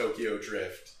end of Tokyo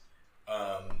Drift,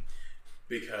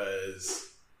 because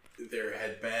there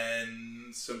had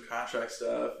been some contract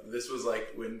stuff. This was like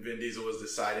when Vin Diesel was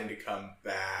deciding to come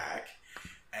back,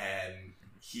 and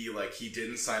he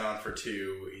didn't sign on for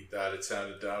 2. He thought it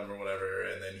sounded dumb or whatever,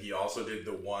 and then he also did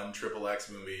the one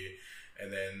XXX movie,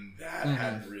 and then that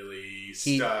hadn't really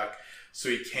stuck. So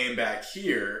he came back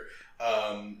here.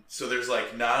 So there's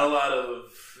like not a lot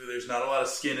of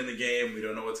skin in the game. We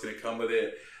don't know what's going to come with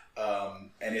it,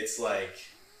 and it's like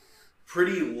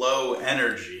pretty low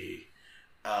energy.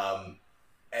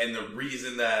 And the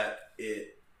reason that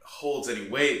it holds any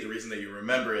weight, the reason that you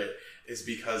remember it, is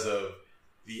because of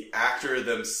the actor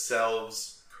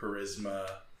themselves' charisma,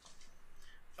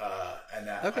 and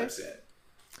that pipes in.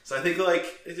 So I think like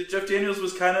Jeff Daniels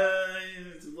was kind of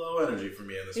low energy for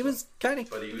me in this. He was kind of,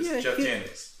 but he was Jeff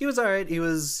Daniels. He was all right. He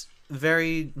was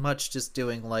very much just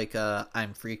doing like a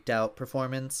I'm freaked out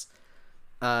performance.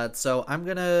 So I'm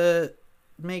gonna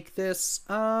make this.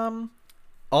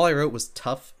 All I wrote was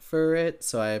tough for it,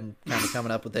 so I'm kind of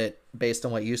coming up with it based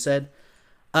on what you said.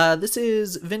 This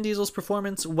is Vin Diesel's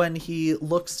performance when he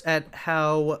looks at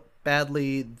how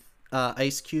badly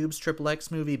Ice Cube's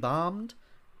XXX movie bombed,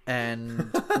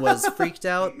 and was freaked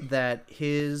out that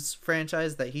his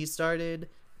franchise that he started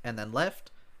and then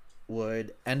left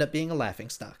would end up being a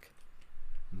laughingstock.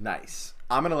 Nice.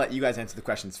 I'm going to let you guys answer the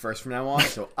questions first from now on,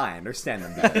 so I understand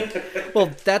them better.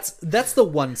 Well, that's the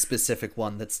one specific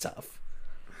one that's tough.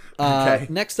 Okay.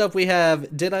 Next up we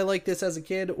have, did I like this as a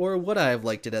kid, or would I have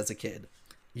liked it as a kid?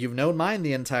 You've known mine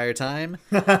the entire time.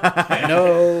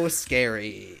 No,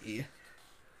 scary.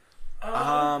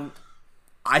 I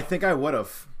think I would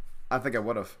have. Yeah,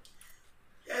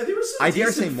 there was some I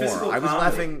dare say decent more. physical I was comedy.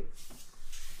 laughing.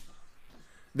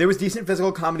 There was decent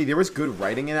physical comedy. There was good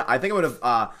writing in it. I think I would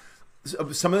have.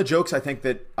 Some of the jokes I think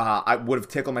that I would have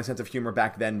tickled my sense of humor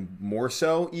back then more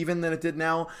so even than it did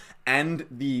now. And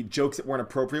the jokes that weren't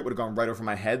appropriate would have gone right over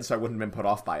my head, so I wouldn't have been put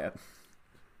off by it.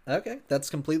 Okay, that's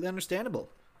completely understandable.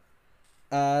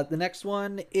 The next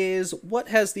one is, what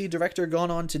has the director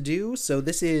gone on to do? So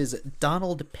this is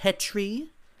Donald Petrie.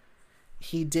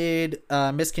 He did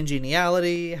Miss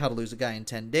Congeniality, How to Lose a Guy in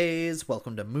 10 Days,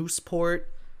 Welcome to Mooseport,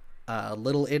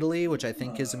 Little Italy, which I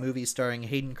think is a movie starring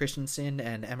Hayden Christensen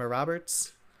and Emma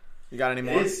Roberts. You got any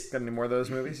more? Got any more of those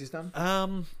movies he's done?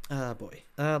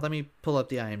 Let me pull up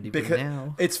the IMDb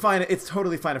now. It's fine. It's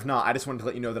totally fine if not. I just wanted to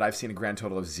let you know that I've seen a grand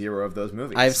total of 0 of those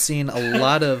movies. I've seen a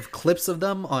lot of clips of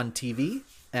them on TV,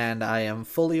 and I am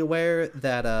fully aware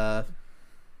that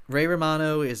Ray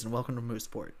Romano is in Welcome to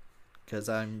Mooseport, because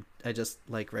I just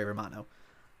like Ray Romano.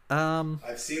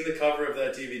 I've seen the cover of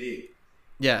that DVD.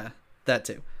 Yeah, that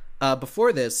too.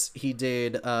 Before this, he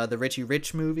did the Richie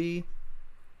Rich movie,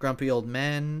 Grumpy Old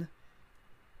Men,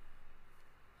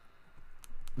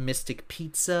 Mystic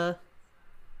Pizza.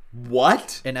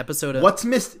 What? An episode of... What's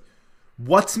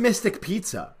Mystic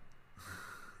Pizza?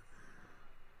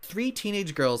 3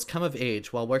 teenage girls come of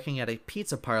age while working at a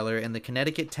pizza parlor in the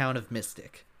Connecticut town of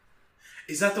Mystic.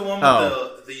 Is that the one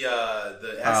with the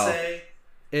essay?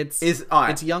 It's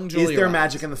young Julia Is there Roberts.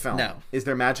 Magic in the film? No. Is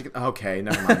there magic? Okay,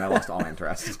 never mind. I lost all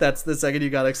interest. That's the second you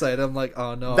got excited. I'm like,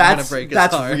 oh no, I'm gonna break his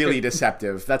heart. That's really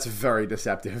deceptive. That's very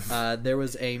deceptive. There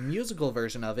was a musical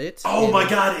version of it. Oh my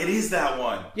god, it is that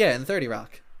one. Yeah, in 30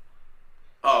 Rock.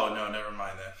 Oh no, never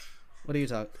mind that. What are you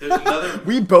talking? There's another.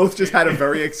 We both just had a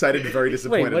very excited, very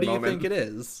disappointed Wait, what do you moment. think it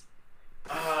is?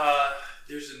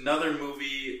 There's another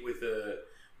movie with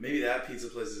maybe that pizza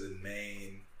place is in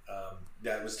Maine.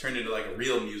 That was turned into like a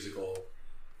real musical.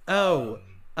 Oh,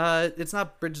 it's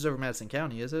not Bridges Over Madison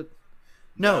County, is it?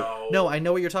 No, I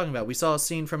know what you're talking about. We saw a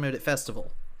scene from it at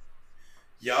festival.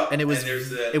 Yup, and it was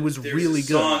there's really a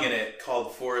good. Song in it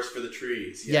called "Forest for the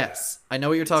Trees." Yeah. Yes, I know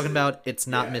what you're talking about. It's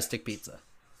not Mystic Pizza.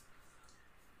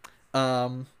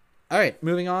 All right,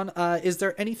 moving on. Is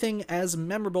there anything as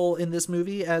memorable in this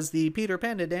movie as the Peter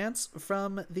Panda dance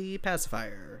from the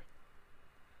pacifier?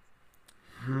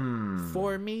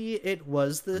 For me, it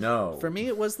was the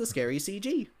scary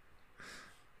CG.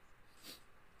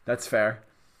 That's fair.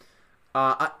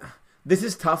 This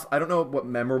is tough. I don't know what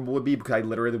memorable would be because I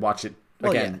literally watched it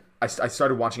again. I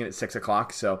started watching it at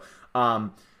 6:00, so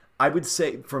I would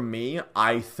say for me,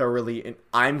 I'm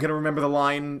gonna remember the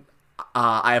line.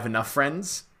 I have enough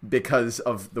friends because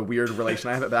of the weird relation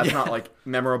I have, but that's not like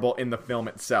memorable in the film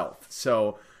itself.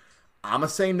 So I'm gonna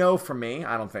say no for me.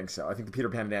 I don't think so. I think the Peter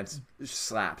Pan dance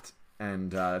slapped,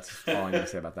 and that's all I'm gonna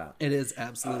say about that. It is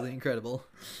absolutely incredible.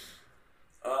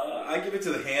 I give it to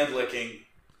the hand licking.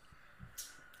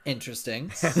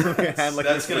 Interesting.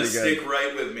 That's gonna stick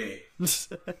right with me.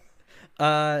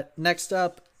 Next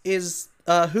up, is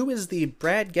who is the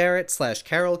Brad Garrett /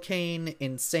 Carol Kane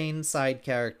insane side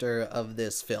character of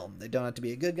this film? They don't have to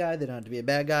be a good guy. They don't have to be a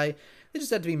bad guy. They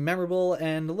just have to be memorable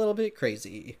and a little bit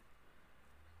crazy.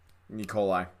 E.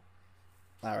 coli.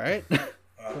 All right.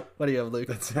 What do you have, Luke?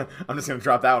 I'm just going to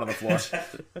drop that one on the floor.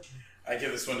 I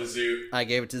give this one to Zoot. I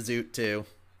gave it to Zoot, too.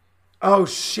 Oh,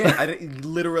 shit.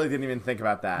 Literally didn't even think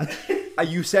about that.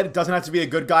 You said it doesn't have to be a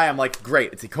good guy. I'm like,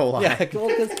 great, it's E. coli. Yeah,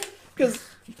 cool, because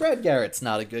Brad Garrett's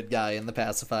not a good guy in The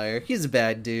Pacifier. He's a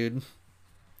bad dude.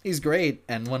 He's great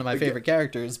and one of my favorite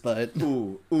characters, but...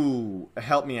 Ooh,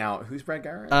 help me out. Who's Brad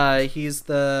Garrett? He's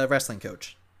the wrestling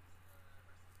coach.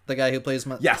 The guy who plays...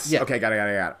 Yes, yeah. Okay, got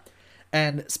it.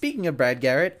 And speaking of Brad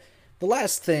Garrett, the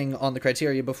last thing on the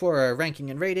criteria before our ranking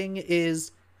and rating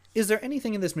is there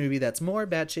anything in this movie that's more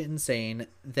batshit insane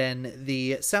than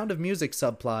the Sound of Music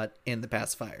subplot in The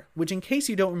Pacifier? Which, in case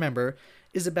you don't remember,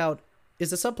 is a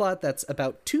subplot that's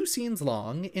about 2 scenes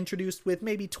long, introduced with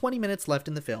maybe 20 minutes left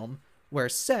in the film, where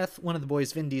Seth, one of the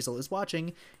boys Vin Diesel is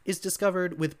watching, is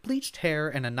discovered with bleached hair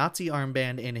and a Nazi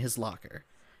armband in his locker.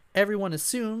 Everyone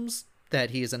assumes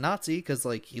that he is a Nazi because,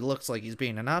 he looks like he's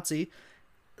being a Nazi.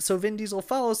 So Vin Diesel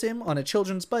follows him on a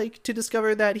children's bike to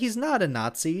discover that he's not a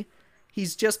Nazi.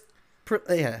 He's just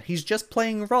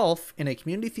playing Rolf in a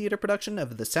community theater production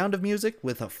of The Sound of Music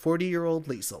with a 40-year-old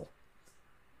Liesel.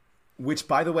 Which,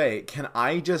 by the way, can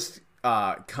I just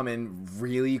come in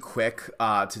really quick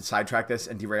to sidetrack this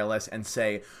and derail this and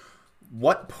say,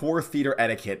 what poor theater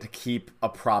etiquette to keep a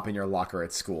prop in your locker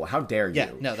at school? How dare you?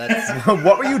 Yeah, no, that's...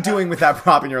 What were you doing with that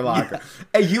prop in your locker?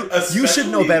 Yeah. Hey, you should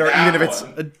know better, even if it's...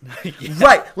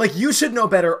 Yeah. Right, you should know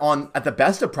better at the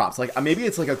best of props. Maybe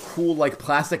it's a cool,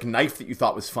 plastic knife that you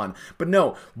thought was fun. But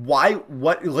no, why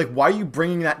are you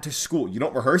bringing that to school? You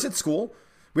don't rehearse at school?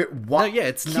 Wait, why? No, yeah,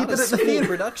 it's keep not it a at the school theater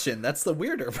production. That's the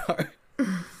weirder part.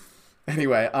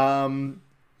 Anyway,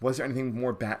 was there anything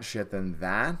more batshit than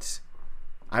that?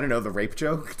 I don't know, the rape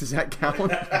joke? Does that count?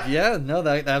 Yeah, no,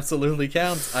 that absolutely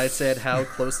counts. I said how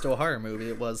close to a horror movie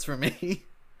it was for me.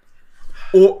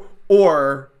 Or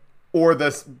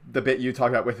the bit you talked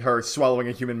about with her swallowing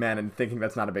a human man and thinking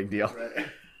that's not a big deal. Right.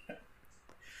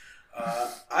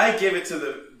 I gave it to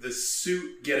the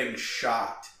suit getting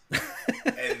shot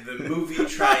and the movie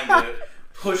trying to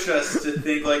push us to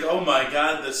think oh my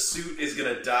god, the suit is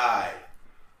gonna die.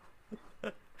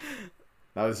 That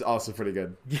was also pretty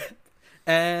good.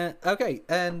 Yeah. Okay,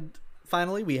 and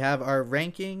finally we have our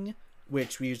ranking,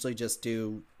 which we usually just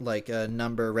do a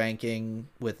number ranking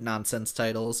with nonsense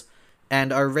titles,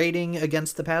 and our rating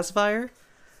against The Pacifier.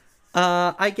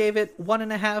 I gave it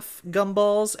 1.5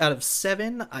 gumballs out of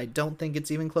 7. I don't think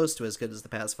it's even close to as good as The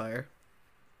Pacifier.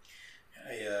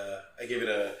 I gave it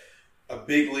a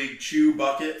big league chew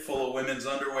bucket full of women's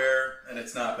underwear, and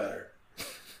it's not better.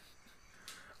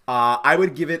 I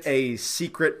would give it a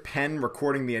secret pen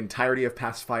recording the entirety of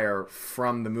Pacifier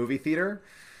from the movie theater.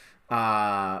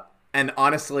 And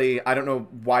honestly, I don't know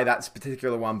why that's a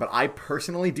particular one, but I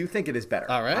personally do think it is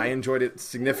better. All right. I enjoyed it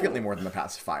significantly more than the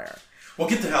Pacifier. Well,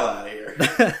 get the hell out of here.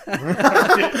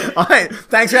 All right.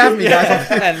 Thanks for having me, guys.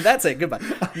 And that's it. Goodbye.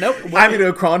 Nope. I'm going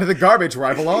to crawl into the garbage where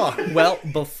I belong. Well,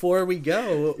 before we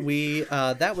go,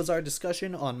 that was our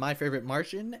discussion on My Favorite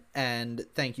Martian, and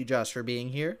thank you, Josh, for being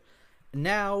here.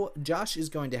 Now, Josh is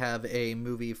going to have a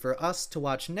movie for us to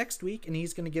watch next week, and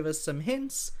he's going to give us some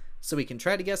hints so we can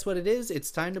try to guess what it is.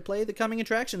 It's time to play the Coming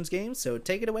Attractions game, so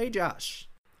take it away, Josh.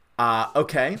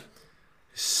 Okay.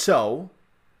 So,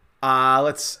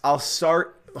 I'll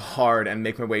start hard and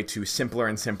make my way to simpler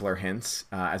and simpler hints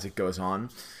as it goes on.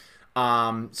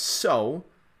 So,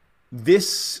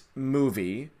 this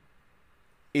movie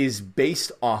is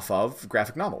based off of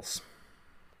graphic novels.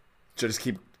 Should I just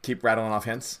keep rattling off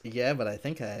hints? Yeah, but I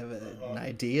think I have an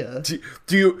idea.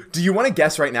 Do you want to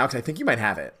guess right now? Because I think you might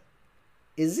have it.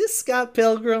 Is this Scott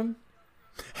Pilgrim?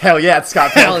 Hell yeah, it's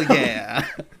Scott Pilgrim. Hell yeah.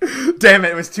 Damn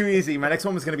it, it was too easy. My next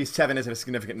one was going to be 7 isn't a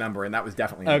significant number, and that was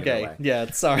definitely okay. Away. Yeah,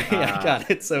 sorry. I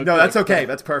got it. So no, that's okay.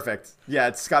 That's perfect. Yeah,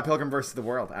 it's Scott Pilgrim versus the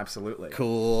World. Absolutely.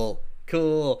 Cool.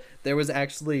 There was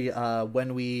actually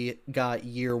when we got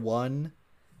year 1,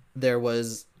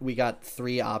 we got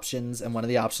 3 options, and one of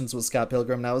the options was Scott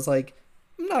Pilgrim, and I was like,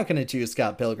 I'm not going to choose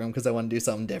Scott Pilgrim because I want to do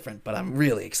something different, but I'm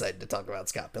really excited to talk about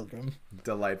Scott Pilgrim.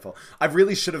 Delightful. I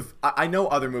really should have. I know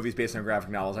other movies based on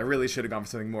graphic novels. I really should have gone for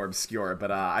something more obscure,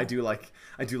 but I do like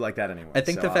that anyway. I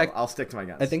think I'll stick to my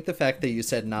guns. I think the fact that you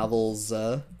said novels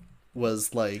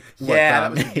was like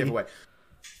that was a giveaway.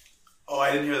 Oh,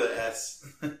 I didn't hear the S.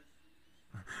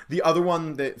 The other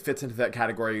one that fits into that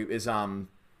category is not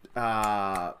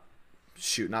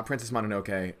Princess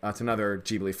Mononoke. It's another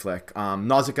Ghibli flick.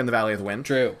 Nausicaa in the Valley of the Wind.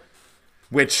 True.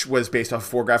 which was based off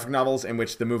 4 graphic novels, in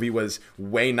which the movie was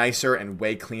way nicer and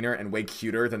way cleaner and way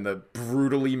cuter than the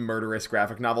brutally murderous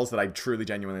graphic novels that I truly,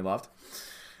 genuinely loved.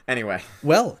 Anyway.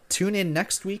 Well, tune in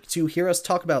next week to hear us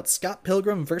talk about Scott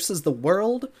Pilgrim versus the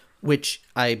World, which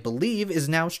I believe is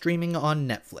now streaming on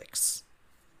Netflix.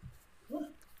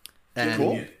 And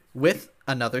cool. with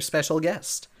another special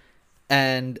guest.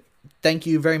 And thank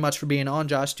you very much for being on,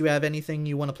 Josh. Do you have anything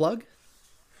you want to plug?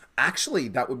 Actually,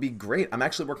 that would be great. I'm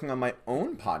actually working on my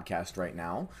own podcast right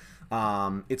now.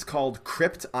 It's called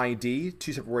Crypt ID,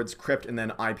 2 separate words, Crypt and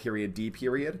then I.D.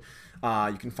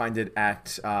 You can find it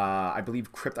at, I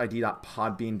believe,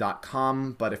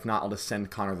 cryptid.podbean.com, but if not, I'll just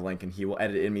send Connor the link and he will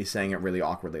edit in me saying it really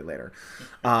awkwardly later.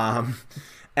 And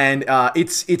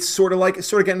it's sort of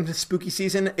getting into spooky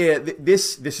season.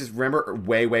 This is, remember,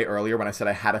 way earlier when I said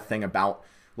I had a thing about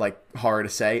like horror to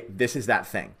say. This is that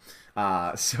thing.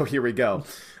 So here we go.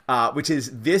 Which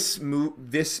is this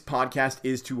podcast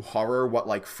is to horror what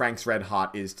like Frank's Red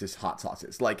Hot is to hot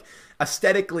sauces. Like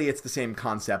aesthetically, it's the same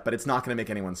concept, but it's not going to make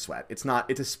anyone sweat. It's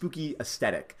a spooky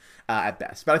aesthetic at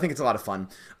best, but I think it's a lot of fun.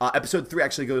 Episode 3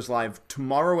 actually goes live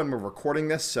tomorrow when we're recording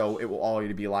this, so it will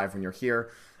already be live when you're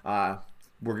here.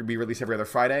 We're going to be released every other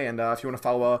Friday, and if you want to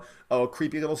follow a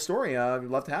creepy little story, we'd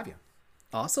love to have you.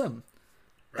 Awesome.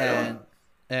 Right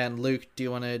and Luke, do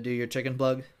you want to do your chicken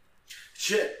plug?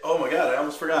 Shit! Oh my god, I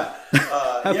almost forgot.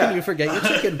 How can you forget your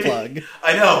chicken plug?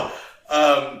 I know.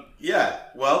 Yeah.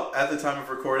 Well, at the time of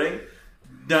recording,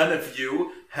 none of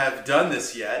you have done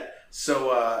this yet.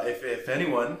 So if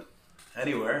anyone,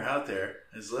 anywhere out there,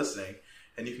 is listening,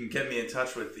 and you can get me in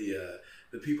touch with the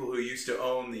people who used to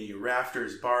own the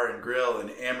Rafters Bar and Grill in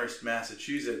Amherst,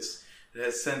 Massachusetts, it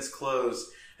has since closed,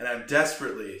 and I'm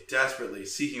desperately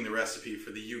seeking the recipe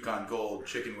for the Yukon Gold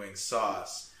chicken wing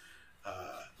sauce.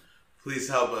 Please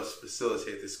help us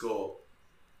facilitate this goal.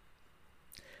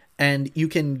 And you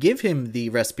can give him the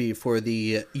recipe for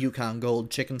the Yukon Gold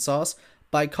chicken sauce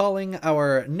by calling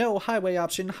our No Highway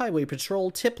Option Highway Patrol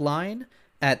tip line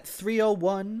at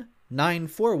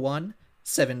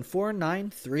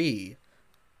 301-941-7493.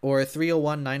 Or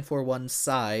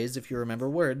 301-941-SIZE if you remember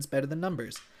words better than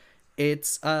numbers.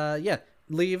 It's,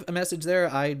 leave a message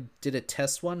there. I did a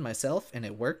test one myself, and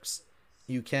it works.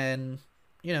 You can,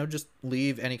 just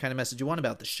leave any kind of message you want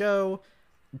about the show,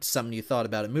 something you thought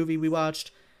about a movie we watched.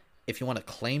 If you want to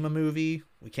claim a movie,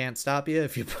 we can't stop you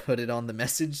if you put it on the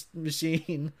message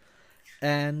machine.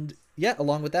 And,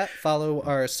 along with that, follow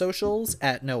our socials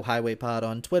at No Highway Pod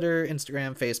on Twitter,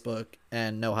 Instagram, Facebook,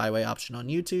 and No Highway Option on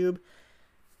YouTube.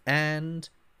 And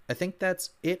I think that's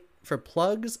it for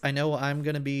plugs. I know I'm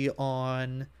going to be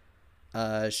on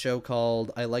a show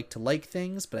called I Like to Like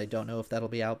Things, but I don't know if that'll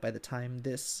be out by the time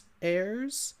this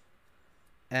airs.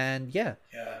 And yeah,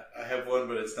 I have one,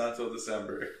 but it's not till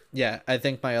December. Yeah, I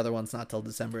think my other one's not till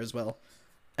December as well.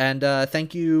 And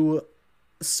thank you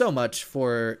so much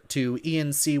to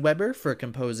Ian C. Weber for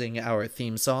composing our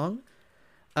theme song.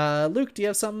 Luke, do you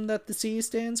have something that the C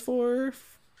stands for?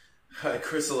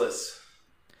 Chrysalis.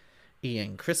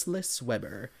 Ian Chrysalis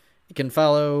Weber. You can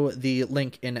follow the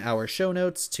link in our show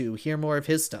notes to hear more of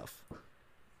his stuff.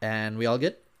 And we all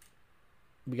good?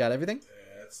 We got everything?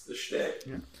 That's the shtick.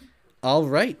 Yeah. All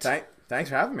right. Thanks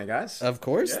for having me, guys. Of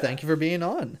course. Yeah. Thank you for being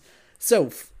on.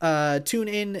 So, tune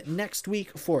in next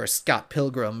week for Scott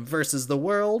Pilgrim versus the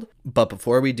World. But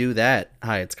before we do that,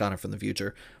 hi, it's Connor from the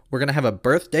future. We're going to have a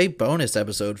birthday bonus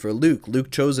episode for Luke. Luke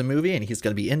chose a movie, and he's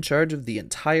going to be in charge of the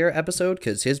entire episode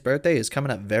because his birthday is coming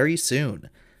up very soon.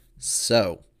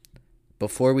 So,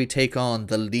 before we take on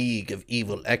the League of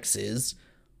Evil X's,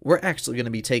 we're actually going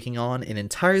to be taking on an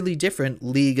entirely different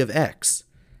League of X.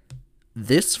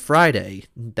 This Friday,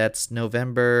 that's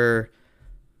November...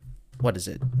 What is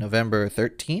it? November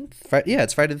 13th?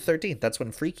 It's Friday the 13th. That's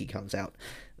when Freaky comes out.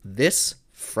 This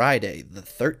Friday, the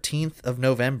 13th of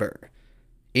November,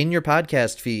 in your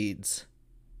podcast feeds,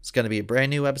 it's going to be a brand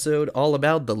new episode all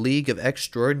about the League of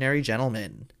Extraordinary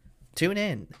Gentlemen. Tune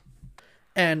in.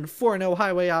 And for No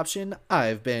Highway Option,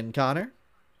 I've been Connor.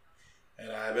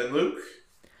 And I've been Luke.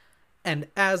 And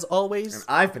as always... And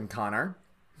I've been Connor.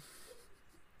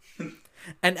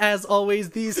 And as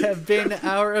always, these have been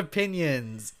our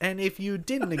opinions. And if you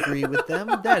didn't agree with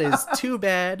them, that is too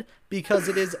bad, because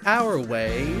it is our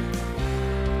way.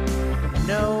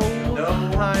 No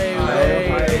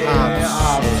highway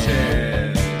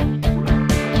option.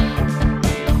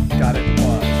 Got it.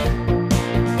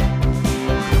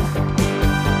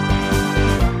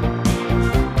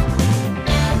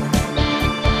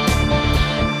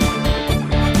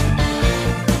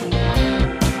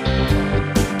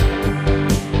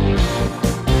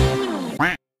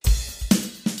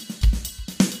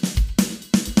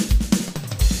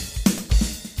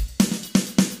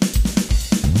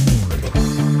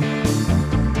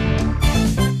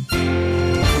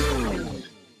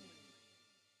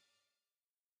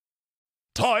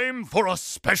 for a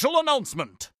special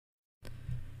announcement.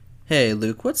 Hey,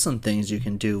 Luke, what's some things you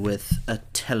can do with a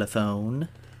telephone?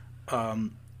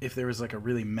 If there was like a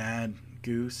really mad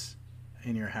goose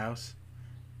in your house,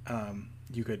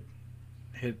 you could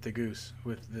hit the goose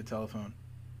with the telephone.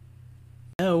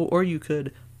 No, or you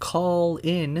could call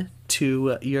in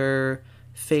to your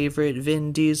favorite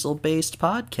Vin Diesel-based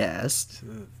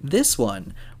podcast. This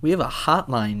one. We have a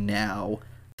hotline now.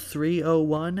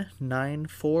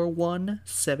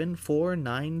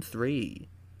 301-941-7493.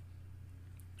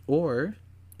 Or,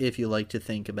 if you like to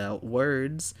think about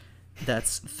words,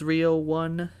 that's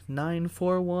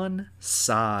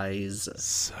 301-941-SIZE.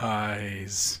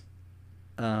 Size.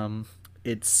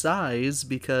 It's size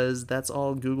because that's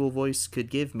all Google Voice could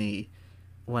give me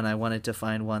when I wanted to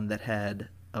find one that had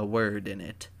a word in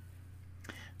it.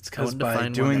 It's because by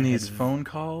doing these phone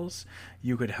calls,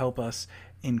 you could help us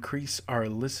increase our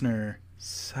listener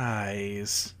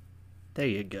size. There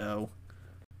you go.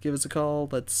 Give us a call.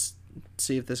 Let's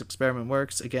see if this experiment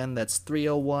works. Again, that's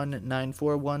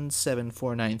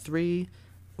 301-941-7493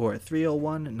 or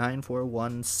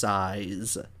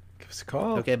 301-941-SIZE. Give us a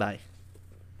call. Okay, bye.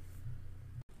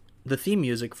 The theme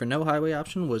music for No Highway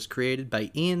Option was created by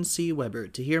Ian C. Weber.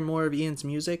 To hear more of Ian's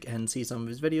music and see some of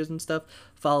his videos and stuff,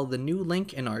 follow the new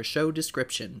link in our show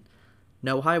description.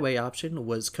 No Highway Option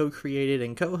was co-created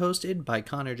and co-hosted by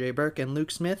Connor J. Burke and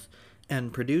Luke Smith,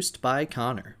 and produced by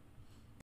Connor.